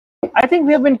 I think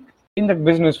we have been in the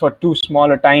business for too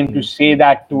small a time to say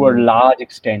that to a large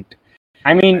extent.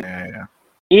 I mean,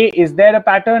 A, is there a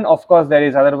pattern? Of course there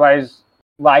is. Otherwise,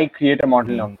 why create a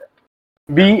model on that?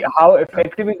 B, how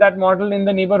effective is that model in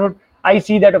the neighborhood? I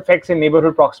see that effects in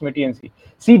neighborhood proximity. And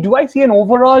see, do I see an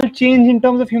overall change in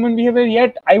terms of human behavior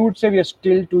yet? I would say we are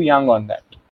still too young on that.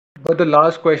 But the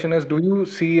last question is, do you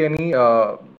see any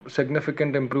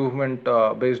significant improvement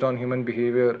based on human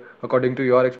behavior according to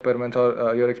your experiments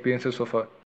or your experiences so far?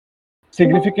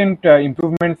 Significant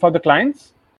improvement for the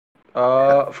clients?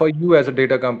 For you as a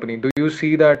data company, do you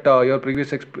see that your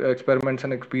previous experiments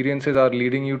and experiences are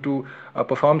leading you to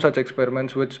perform such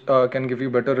experiments which can give you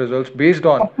better results based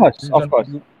on? Of course.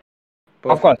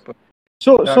 Perfect.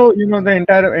 So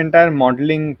the entire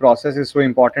modeling process is so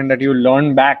important that you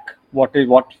learn back what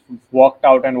worked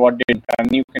out and what didn't,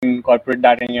 and you can incorporate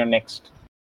that in your next.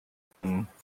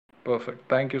 Perfect.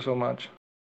 Thank you so much.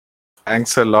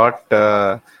 Thanks a lot,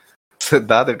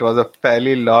 Siddharth. It was a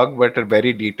fairly long but a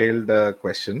very detailed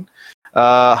question.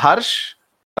 Harsh,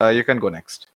 you can go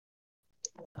next.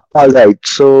 All right.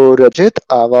 So, Rajit,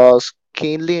 I was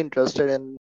keenly interested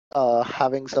in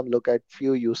having some look at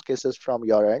few use cases from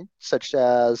your end, such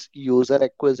as user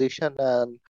acquisition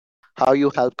and how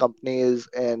you help companies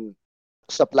in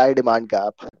supply demand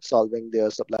gap, solving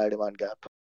their supply demand gap.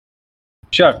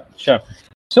 Sure.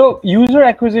 So user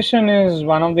acquisition is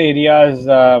one of the areas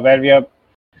where we are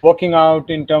working out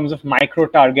in terms of micro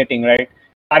targeting, right?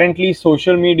 Currently,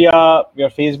 social media, your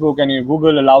Facebook and your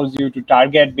Google allows you to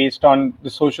target based on the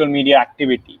social media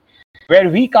activity. Where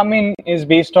we come in is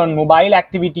based on mobile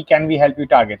activity. Can we help you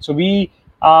target? So we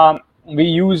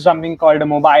use something called a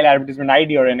mobile advertisement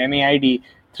ID or an MAID,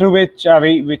 through which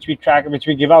we track, which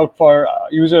we give out for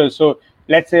users. So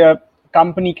let's say a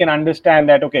company can understand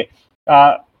that, okay,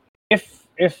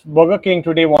 if Burger King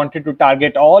today wanted to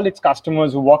target all its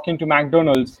customers who walk into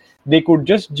McDonald's, they could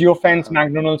just geofence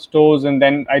McDonald's stores and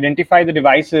then identify the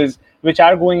devices which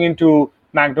are going into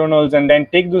McDonald's, and then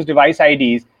take those device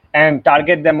IDs and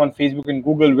target them on Facebook and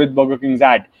Google with Burger King's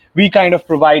ad. We kind of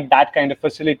provide that kind of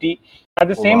facility. At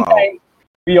the same time,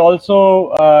 we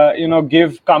also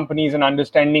give companies an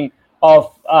understanding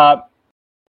of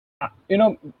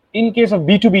in case of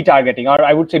B2B targeting, or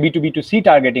I would say B2B2C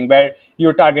targeting, where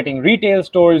you're targeting retail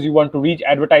stores, you want to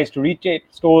advertise to retail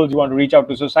stores, you want to reach out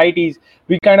to societies.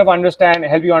 We kind of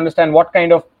help you understand what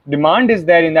kind of demand is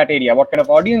there in that area, what kind of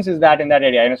audience is that in that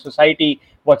area, in a society,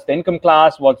 what's the income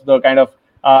class, what's the kind of,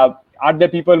 are there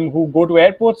people who go to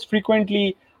airports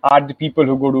frequently, are the people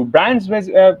who go to brands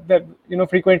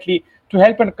frequently, to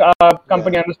help a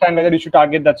company understand whether you should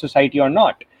target that society or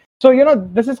not. So,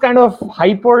 this is kind of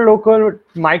hyper-local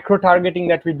micro-targeting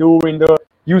that we do in the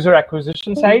user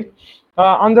acquisition side.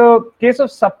 On the case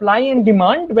of supply and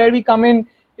demand, where we come in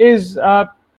is,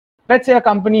 let's say a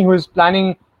company who is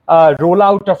planning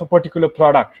rollout of a particular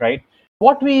product, right?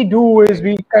 What we do is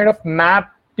we kind of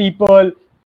map people,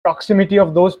 proximity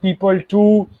of those people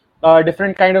to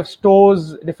different kind of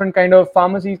stores, different kind of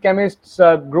pharmacies, chemists,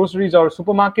 groceries or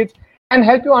supermarkets, and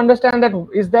help you understand that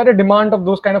is there a demand of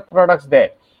those kind of products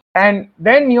there. And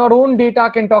then your own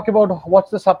data can talk about what's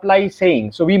the supply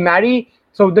saying. So we marry,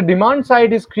 so the demand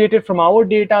side is created from our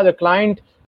data, the client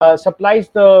supplies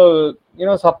the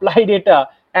supply data,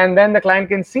 and then the client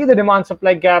can see the demand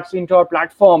supply gaps into our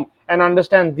platform and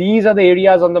understand these are the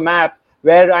areas on the map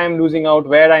where I am losing out,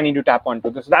 where I need to tap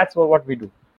onto. So that's what we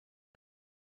do.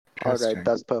 All right,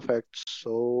 that's perfect.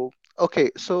 So,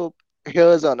 okay, so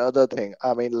here's another thing.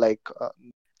 I mean,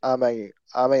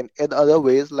 in other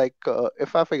ways,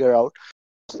 if I figure out,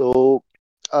 so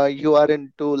you are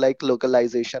into like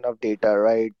localization of data,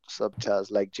 right? Such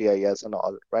as like GIS and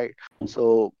all, right?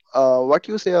 So, what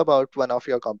you say about one of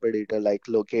your competitor, like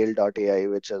Locale.ai,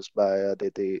 which is by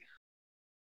Aditi?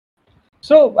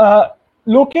 So,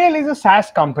 Locale is a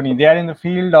SaaS company. They are in the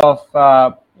field of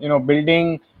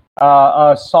building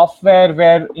a software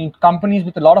where companies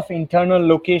with a lot of internal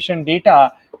location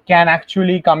data can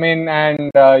actually come in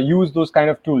and use those kind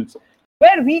of tools.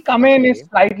 Where we come in is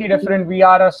slightly different. We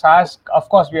are a SaaS, of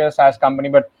course, we are a SaaS company,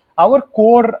 but our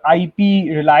core IP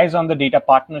relies on the data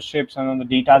partnerships and on the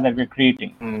data that we're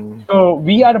creating. So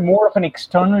we are more of an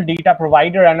external data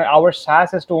provider, and our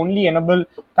SaaS is to only enable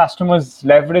customers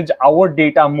leverage our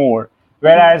data more.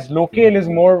 Whereas Locale is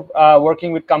more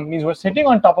working with companies who are sitting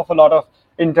on top of a lot of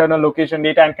internal location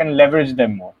data and can leverage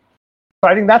them more. So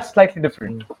I think that's slightly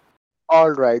different.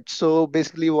 All right. So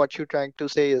basically, what you're trying to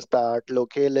say is that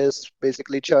Locale is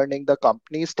basically churning the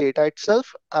company's data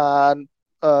itself and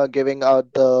giving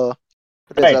out the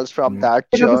Right. results from that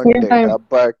But at the churned same data. time,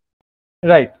 But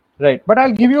right. But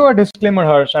I'll give you a disclaimer,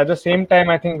 Harsh. At the same time,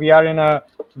 I think we are in a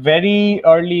very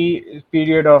early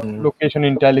period of location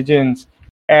intelligence.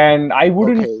 And I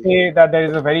wouldn't okay, say that there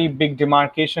is a very big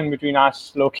demarcation between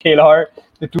us, Locale, or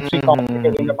the two, three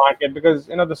competitors in the market, because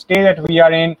the stage that we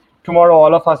are in, tomorrow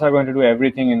all of us are going to do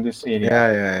everything in this area.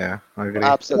 Yeah. Agree.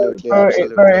 absolutely, So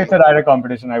it's a direct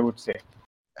competition, I would say.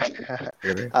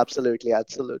 Agree. absolutely.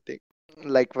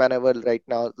 Like whenever right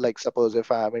now, like suppose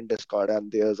if I am in Discord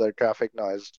and there's a traffic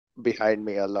noise behind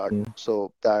me a lot,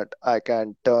 so that I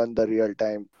can turn the real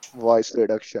time voice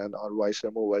reduction or voice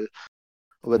removal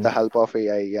with the help of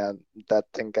AI, and that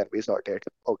thing can be sorted.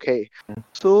 Okay.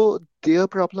 So their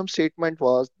problem statement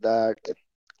was that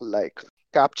like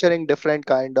capturing different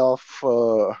kind of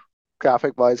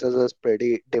traffic voices is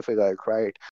pretty difficult,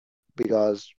 right?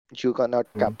 Because you cannot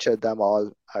capture them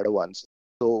all at once.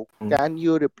 So can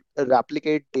you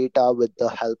replicate data with the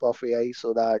help of AI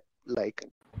so that like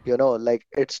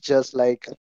it's just like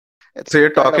it's So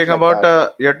you're kind of talking like about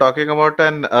that.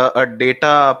 a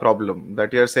data problem,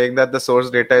 that you're saying that the source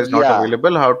data is not Yeah,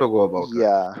 available. How to go about it?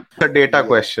 yeah, It's a data yeah.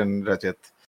 question, Rajit.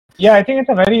 Yeah, I think it's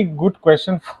a very good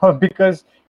question because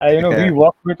we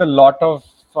work with a lot of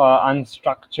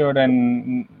unstructured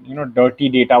and dirty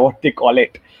data, what they call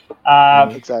it,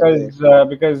 Exactly.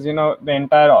 because the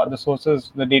entire the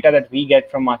sources, the data that we get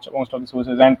from most of the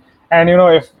sources, and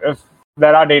if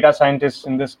there are data scientists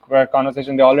in this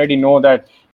conversation, they already know that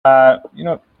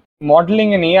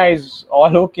modeling in AI is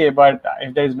all okay, but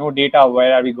if there is no data,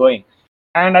 where are we going?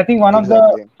 And I think one of the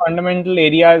Exactly. fundamental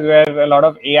areas where a lot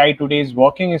of AI today is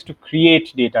working is to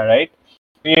create data, right?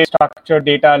 Create structured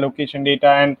data, location data,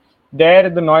 and there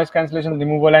the noise cancellation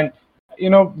removal. And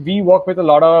we work with a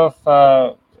lot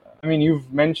of.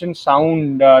 You've mentioned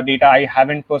sound data. I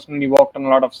haven't personally worked on a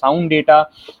lot of sound data,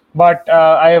 but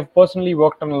I have personally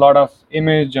worked on a lot of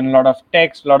image and a lot of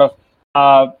text, a lot of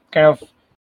kind of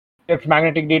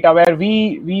electromagnetic data where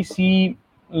we see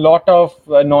lot of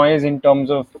noise in terms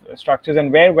of structures,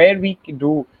 and where we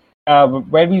do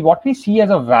where we what we see as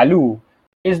a value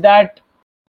is that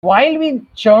while we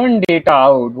churn data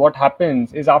out, what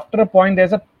happens is after a point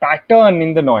there's a pattern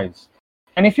in the noise,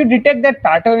 and if you detect that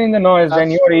pattern in the noise, then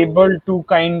That's you're true. able to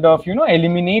kind of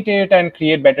eliminate it and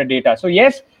create better data. So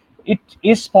yes, it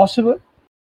is possible.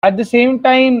 At the same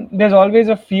time, there's always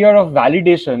a fear of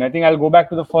validation. I think I'll go back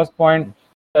to the first point.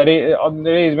 There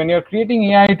is when you're creating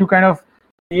AI to kind of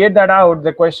create that out,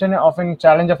 the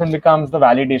challenge often becomes the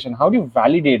validation. How do you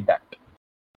validate that?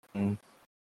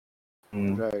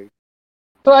 Right.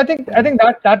 So I think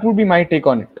that would be my take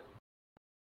on it.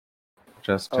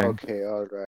 Interesting. Okay. All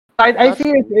right. I That's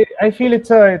feel cool. I feel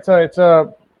it's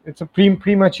a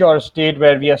premature state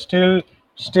where we are still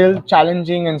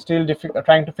challenging and still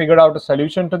trying to figure out a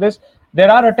solution to this.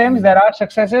 There are attempts, there are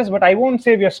successes, but I won't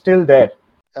say we are still there.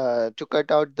 To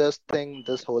cut out this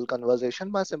whole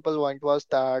conversation, my simple point was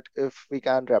that if we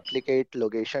can replicate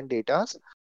location data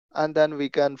and then we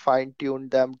can fine tune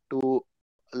them to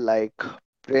like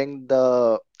bring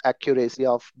the accuracy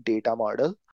of data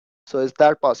model. So is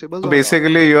that possible So or not?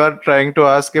 basically, you are trying to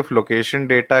ask if location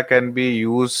data can be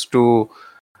used to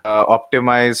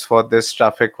optimize for this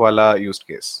traffic wala use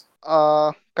case.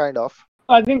 Kind of.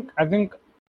 I think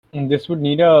this would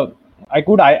need a. I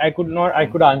could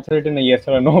answer it in a yes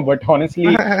or a no, but honestly,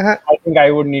 I think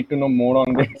I would need to know more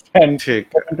on this and ठीक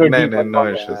go into a नहीं deeper नहीं no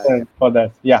Yeah, issues. yeah. for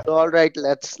that. Yeah. So all right,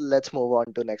 let's move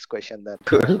on to next question then.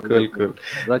 Cool. Rajit,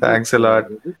 Thanks a lot.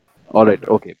 Rajit? All right.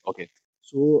 Okay.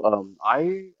 So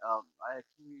I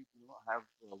actually have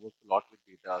worked a lot with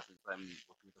data since I'm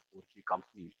working with a 4G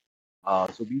company.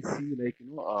 So we see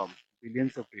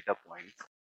billions of data points.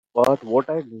 But what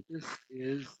I've noticed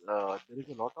is there is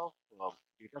a lot of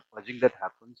data fudging that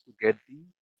happens to get the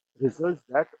results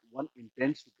that one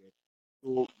intends to get.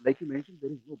 So, like you mentioned,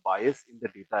 there is no bias in the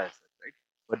data as such, right?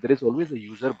 But there is always a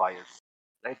user bias,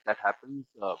 right? That happens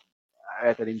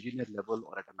at an engineer level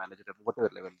or at a manager level, whatever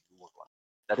level you work on.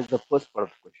 That is the first part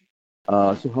of the question.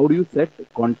 So, how do you set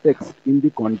context in the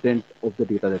content of the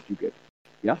data that you get?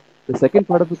 Yeah. The second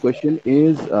part of the question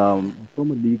is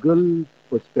from a legal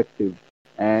perspective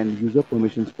and user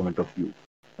permissions point of view,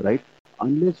 right?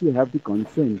 unless you have the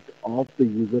consent of the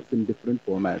users in different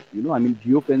formats. I mean,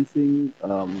 geofencing,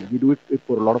 we do it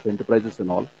for a lot of enterprises and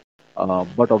all.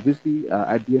 But obviously,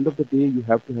 at the end of the day, you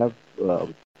have to have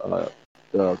uh,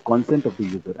 the consent of the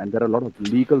user, and there are a lot of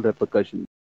legal repercussions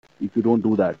if you don't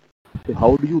do that. So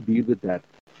how do you deal with that?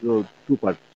 So two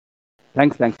parts.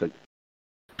 Thanks, Rajat.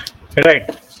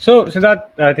 Right. So,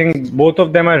 Siddharth, I think both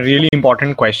of them are really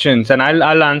important questions, and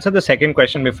I'll answer the second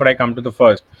question before I come to the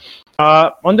first.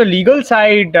 On the legal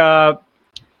side,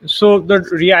 so the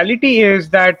reality is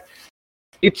that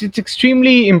it's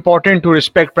extremely important to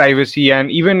respect privacy,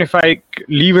 and even if I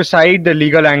leave aside the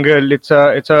legal angle, it's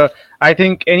a I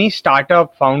think any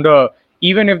startup founder,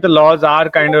 even if the laws are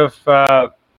kind of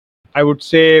I would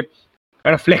say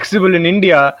kind of flexible in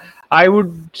India, I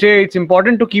would say it's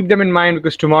important to keep them in mind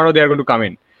because tomorrow they are going to come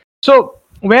in. So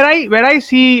where I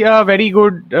see a very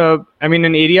good,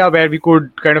 an area where we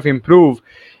could kind of improve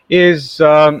is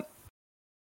the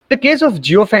case of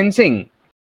geofencing.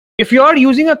 If you are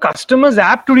using a customer's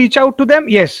app to reach out to them,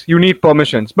 yes, you need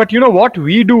permissions. But you know what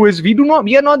we do is we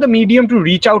are not the medium to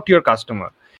reach out to your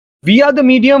customer. We are the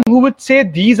medium who would say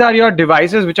these are your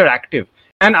devices which are active,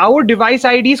 and our device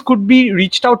IDs could be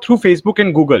reached out through Facebook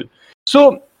and Google.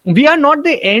 So we are not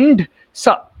the end,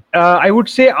 I would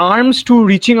say, arms to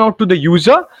reaching out to the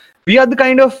user. We are the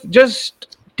kind of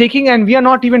just taking, and we are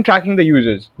not even tracking the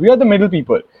users. We are the middle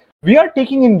people. We are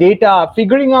taking in data,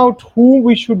 figuring out who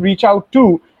we should reach out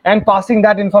to, and passing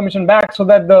that information back so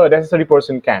that the necessary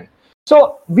person can.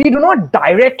 So we do not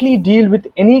directly deal with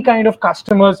any kind of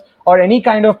customers or any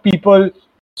kind of people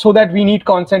so that we need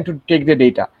consent to take the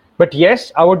data. But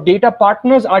yes, our data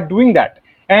partners are doing that.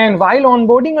 And while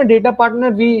onboarding a data partner,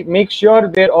 we make sure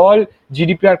they're all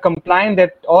GDPR compliant,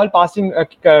 that all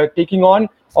taking on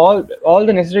all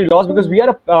the necessary laws, because we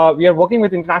are working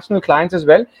with international clients as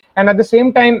well. And at the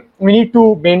same time, we need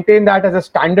to maintain that as a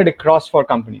standard across for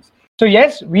companies. So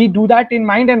yes, we do that in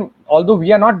mind. And although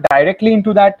we are not directly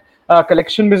into that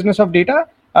collection business of data,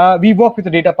 we work with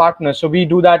the data partners. So we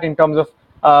do that in terms of,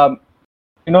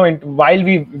 while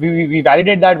we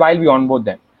validate that while we onboard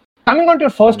them. Coming on to your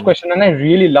first question, and I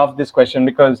really love this question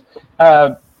because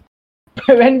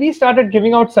when we started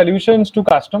giving out solutions to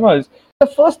customers, the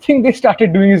first thing they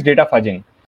started doing is data fudging.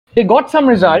 They got some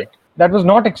result that was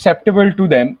not acceptable to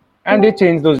them, and they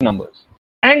changed those numbers.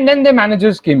 And then their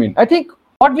managers came in. I think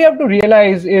what we have to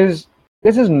realize is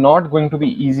this is not going to be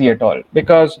easy at all,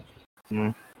 because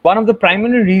one of the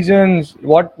primary reasons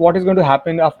what is going to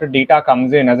happen after data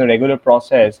comes in as a regular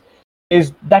process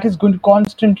is that is going to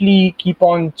constantly keep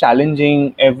on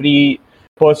challenging every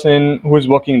person who is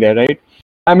working there, right?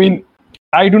 I mean,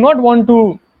 I do not want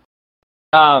to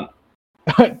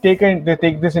take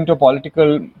this into a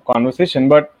political conversation,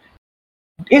 but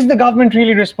is the government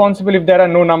really responsible if there are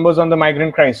no numbers on the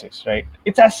migrant crisis, right?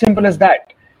 It's as simple as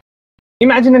that.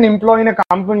 Imagine an employee in a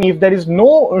company, if there is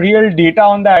no real data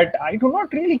on that, I do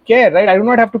not really care, right? I do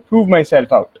not have to prove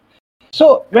myself out.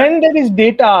 So when there is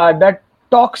data that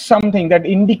talks something, that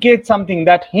indicates something,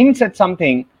 that hints at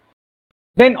something,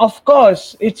 then of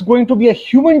course it's going to be a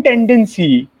human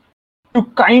tendency to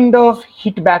kind of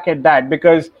hit back at that,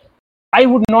 because I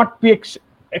would not be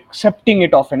accepting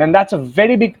it often. And that's a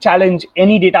very big challenge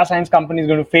any data science company is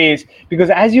going to face, because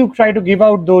as you try to give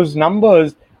out those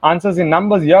answers in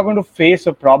numbers, you're going to face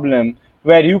a problem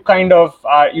where you kind of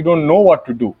you don't know what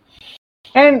to do.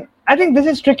 And I think this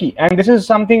is tricky, and this is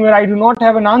something where I do not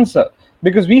have an answer,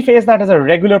 because we face that as a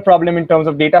regular problem in terms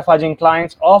of data fudging.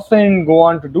 Clients often go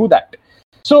on to do that.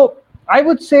 So I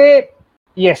would say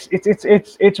yes,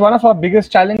 it's one of our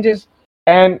biggest challenges.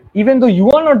 And even though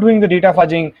you are not doing the data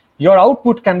fudging, your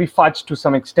output can be fudged to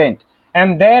some extent.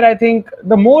 And there, I think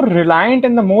the more reliant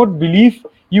and the more belief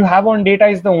you have on data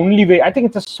is the only way. I think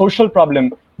it's a social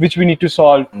problem which we need to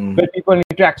solve, where people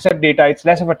need to accept data. It's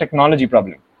less of a technology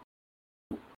problem.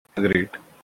 Agreed.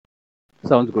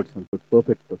 Sounds good.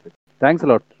 Perfect. Thanks a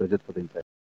lot, Rajat, for the insight.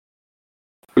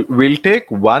 We'll take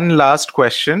one last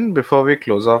question before we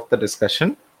close off the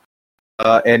discussion.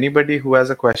 Anybody who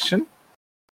has a question?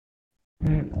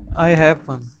 I have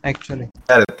one, actually.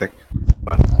 Yeah, Ritik.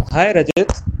 Hi,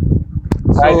 Rajat.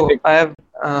 Hi, So Ritik.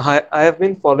 I have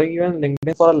been following you on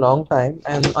LinkedIn for a long time,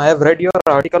 and I have read your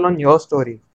article on your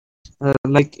story,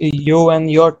 like you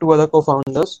and your two other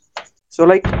co-founders. So,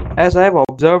 like, as I have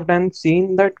observed and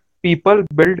seen that people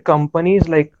build companies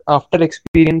like after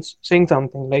experiencing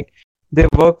something, like they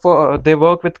work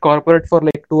with corporate for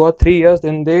like 2 or 3 years,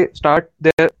 then they start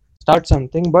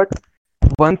something. But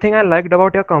one thing I liked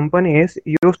about your company is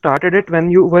you started it when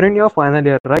you were in your final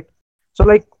year, right? So,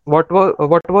 like, what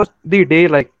was the day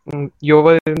like when you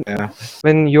were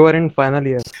in final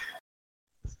year?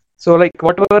 So like,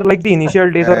 what were like the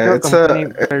initial days of your It's company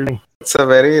a building? it's a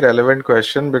very relevant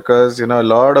question because a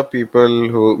lot of people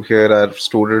who here are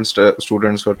students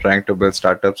who are trying to build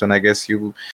startups, and I guess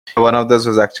you one of those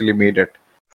who's actually made it.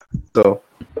 So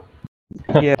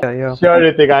Yeah. Sure,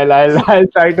 Ritik. I'll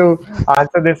try to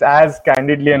answer this as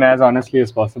candidly and as honestly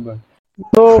as possible.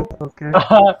 So, Okay.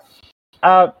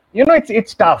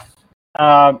 it's tough.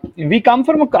 I come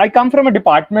from a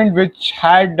department which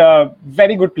had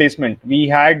very good placement. We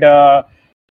had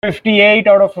 58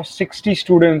 out of 60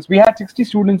 students. We had 60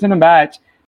 students in a batch,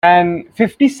 and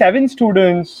 57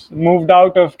 students moved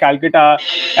out of Calcutta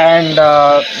and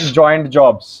joined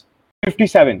jobs.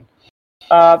 57.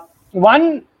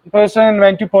 One person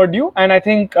went to Purdue, and I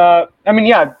think,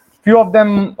 few of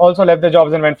them also left their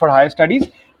jobs and went for higher studies.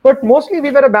 But mostly,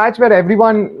 we were a batch where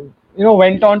everyone,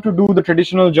 went on to do the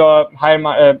traditional job,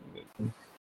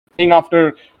 thing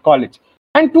after college.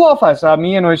 And two of us,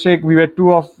 me and Oishik, we were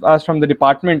two of us from the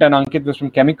department, and Ankit was from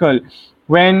chemical.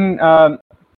 When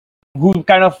who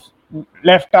kind of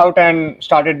left out and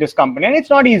started this company. And it's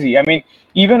not easy. I mean,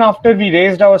 even after we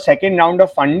raised our second round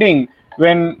of funding,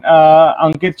 when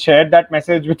Ankit shared that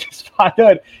message with his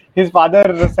father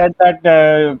said that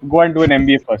go and do an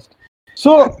MBA first.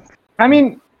 So, I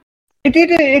mean,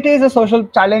 it is a social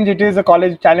challenge. It is a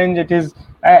college challenge. It is,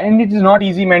 and it is not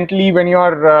easy mentally when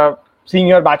you're seeing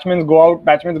your batchmates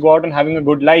go out and having a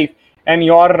good life, and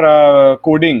you're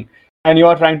coding, and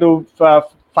you're trying to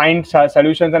find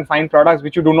solutions and find products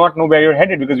which you do not know where you're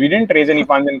headed, because we didn't raise any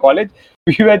funds in college.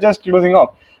 We were just closing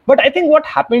off. But I think what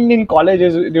happened in college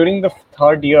is during the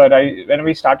third year, when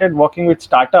we started working with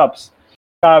startups,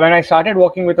 when I started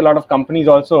working with a lot of companies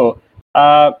also,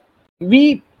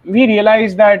 we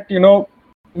realized that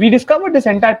we discovered this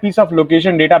entire piece of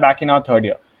location data back in our third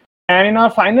year, and in our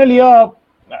final year,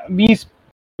 we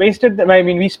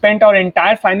we spent our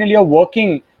entire final year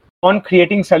working on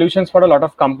creating solutions for a lot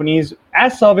of companies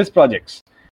as service projects.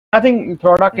 Nothing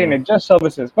product in it, just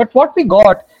services. But what we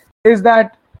got is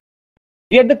that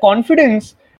we had the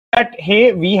confidence that,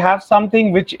 hey, we have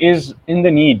something which is in the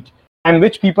need and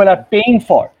which people are paying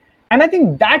for. And I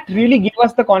think that really gave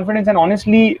us the confidence. And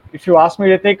honestly, if you ask me,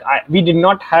 Ritik, we did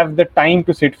not have the time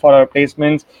to sit for our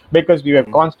placements because we were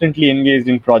constantly engaged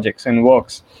in projects and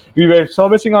works. We were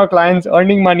servicing our clients,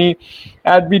 earning money,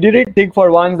 and we didn't think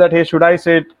for once that, hey, should I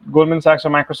sit, Goldman Sachs or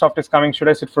Microsoft is coming, should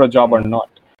I sit for a job or not?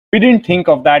 We didn't think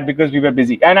of that because we were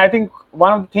busy. And I think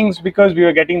one of the things, because we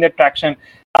were getting that traction,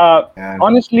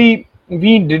 honestly,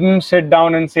 we didn't sit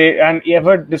down and say and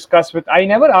ever discuss with. I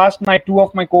never asked two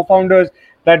of my co-founders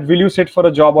that will you sit for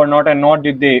a job or not, and nor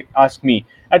did they ask me.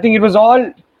 I think it was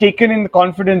all taken in the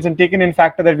confidence and taken in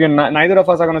factor that neither of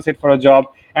us are going to sit for a job,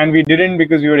 and we didn't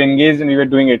because we were engaged and we were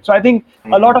doing it. So I think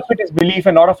a lot of it is belief,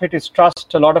 a lot of it is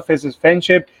trust, a lot of it is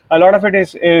friendship, a lot of it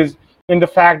is in the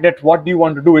fact that what do you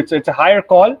want to do. It's a higher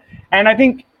call, and I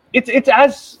think it's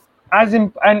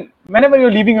and whenever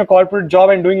you're leaving a corporate job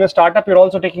and doing a startup, you're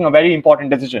also taking a very important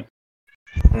decision.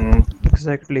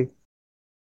 Exactly.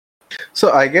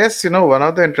 So I guess one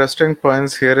of the interesting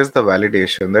points here is the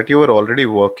validation that you were already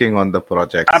working on the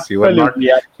projects.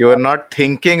 Absolutely, You were not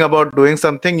thinking about doing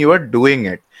something, you were doing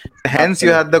it. Hence,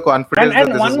 you had the confidence that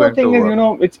and this one is more going to thing is,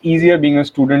 work. it's easier being a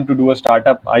student to do a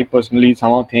startup. I personally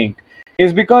somehow think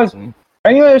is because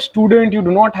when you're a student, you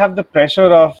do not have the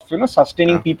pressure of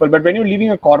sustaining people. But when you're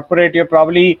leaving a corporate, you're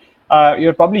probably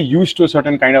used to a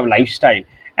certain kind of lifestyle,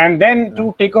 and then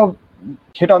to take a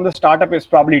hit on the startup is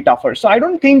probably tougher. So I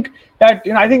don't think that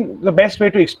I think the best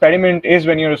way to experiment is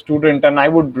when you're a student, and I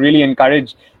would really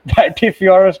encourage that if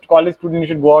you're a college student, you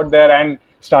should go out there and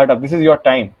start up. This is your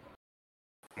time.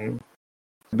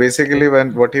 Basically,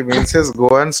 when what he means is go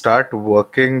and start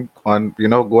working on,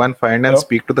 go and find and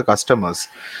speak to the customers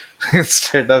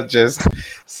instead of just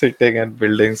sitting and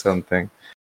building something.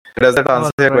 Does that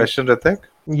answer your question, Ritik?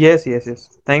 Yes.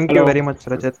 Thank you very much,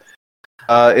 Rajit.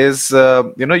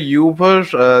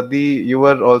 You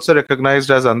were also recognized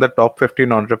as under top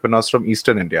 15 entrepreneurs from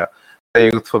Eastern India,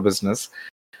 the Youth for Business.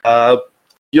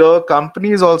 Your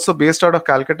company is also based out of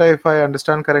Calcutta, if I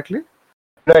understand correctly.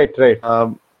 Right.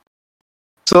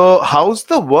 So how's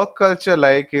the work culture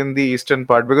like in the eastern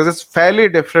part? Because it's fairly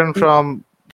different from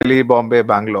Delhi, Bombay,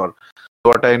 Bangalore.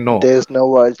 What I know. There's no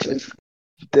work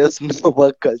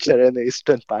culture in the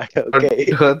eastern part. Okay.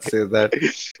 Don't say that.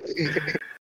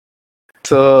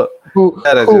 So who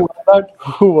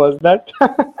was that?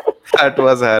 That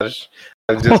was Harsh.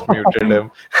 I've just muted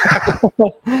him.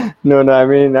 No. I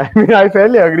mean, I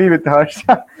fairly agree with Harsh.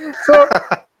 So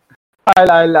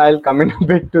I'll come in a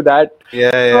bit to that.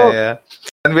 Yeah.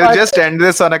 And we'll just end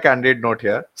this on a candid note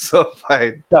here. So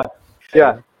fine.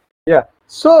 Yeah.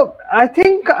 So I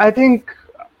think the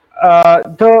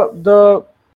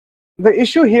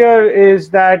issue here is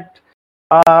that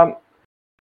um,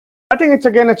 I think it's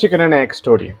again a chicken and egg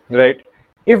story, right?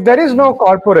 If there is no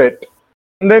corporate,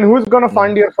 then who's going to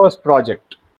fund your first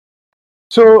project?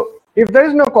 So if there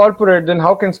is no corporate, then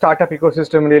how can startup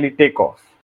ecosystem really take off?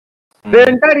 The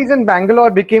entire reason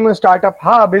Bangalore became a startup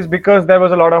hub is because there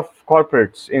was a lot of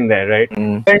corporates in there, right? The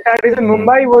entire reason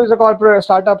Mumbai was a corporate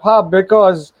startup hub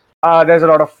because there's a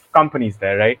lot of companies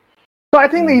there, right? So I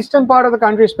think the eastern part of the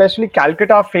country, especially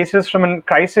Calcutta, faces from a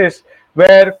crisis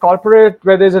where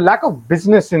there's a lack of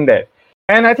business in there.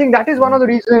 And I think that is one of the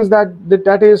reasons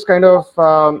that is kind of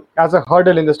as a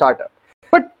hurdle in the startup.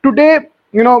 But today,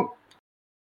 and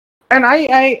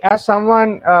I as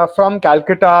someone from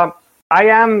Calcutta, I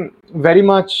am very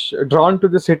much drawn to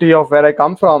the city of where I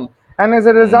come from. And as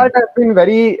a result, I've been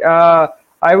very,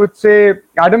 I would say,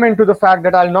 adamant to the fact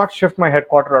that I'll not shift my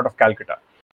headquarters out of Calcutta.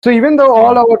 So even though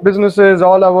all our businesses,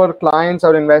 all our clients,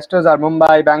 our investors are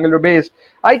Mumbai, Bangalore based,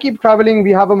 I keep traveling.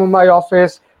 We have a Mumbai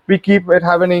office. We keep it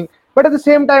happening. But at the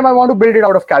same time, I want to build it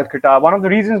out of Calcutta. One of the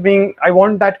reasons being I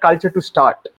want that culture to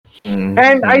start.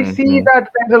 And I see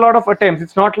that there's a lot of attempts.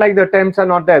 It's not like the attempts are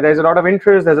not there. There's a lot of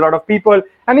interest. There's a lot of people.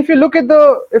 And if you look at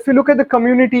the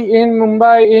community in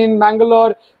Mumbai, in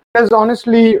Bangalore, there's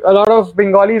honestly a lot of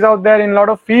Bengalis out there in a lot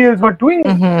of fields who are doing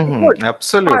good.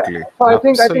 Absolutely. So I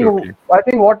think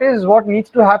what needs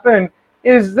to happen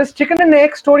is this chicken and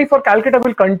egg story for Calcutta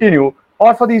will continue,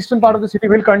 or for the eastern part of the city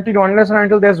will continue unless and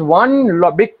until there's one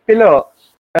big pillar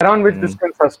around which this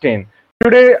can sustain.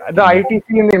 Today, the ITC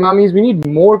and the Imamis, we need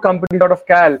more companies out of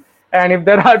Cal. And if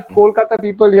there are Kolkata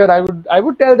people here, I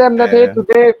would tell them that, hey,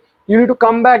 today you need to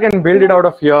come back and build it out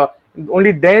of here.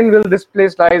 Only then will this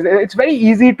place rise. It's very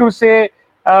easy to say,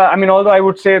 although I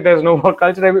would say there's no work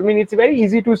culture, it's very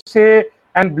easy to say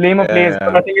and blame a place.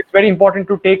 But I think it's very important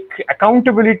to take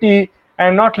accountability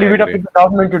and not leave it up to the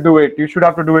government to do it. You should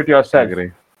have to do it yourself.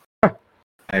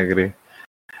 I agree.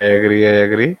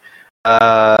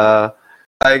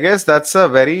 I guess that's a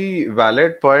very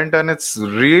valid point, and it's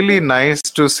really nice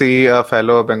to see a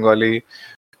fellow Bengali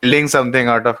building something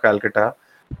out of Calcutta.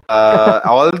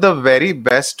 All the very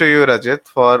best to you, Rajit,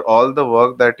 for all the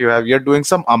work that you have. You're doing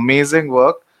some amazing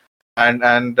work, and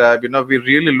we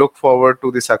really look forward to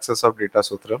the success of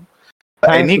DataSutram.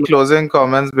 Any closing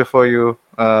comments before we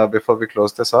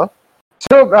close this off?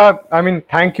 So,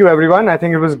 thank you, everyone. I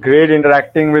think it was great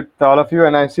interacting with all of you,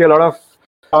 and I see a lot of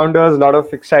founders, a lot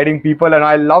of exciting people, and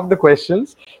I love the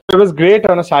questions. It was great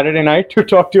on a Saturday night to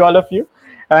talk to all of you,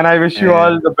 and I wish you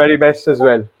all the very best as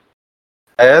well.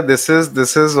 Yeah, this is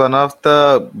one of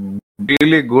the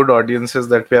really good audiences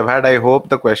that we have had. I hope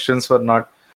the questions were not,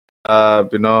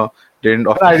 didn't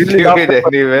offend you in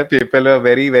any way. People are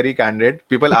very, very candid.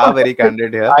 People are very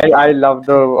candid here. I love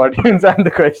the audience and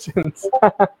the questions.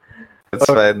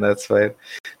 That's fine.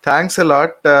 Thanks a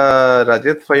lot,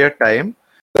 Rajit, for your time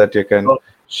that you can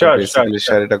share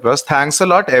it across. Thanks a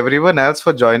lot, everyone else,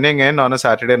 for joining in on a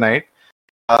Saturday night.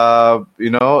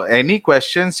 Any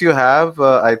questions you have,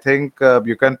 I think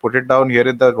you can put it down here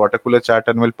in the water cooler chat,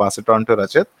 and we'll pass it on to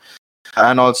Rajit.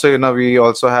 And also, we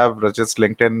also have Rajit's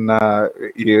LinkedIn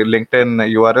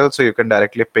URL, so you can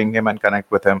directly ping him and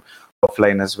connect with him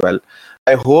offline as well.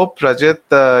 I hope,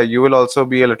 Rajit, you will also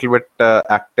be a little bit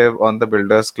active on the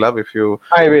Builders Club if you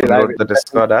download the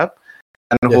Discord app.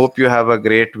 And hope you have a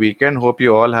great weekend. Hope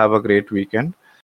you all have a great weekend.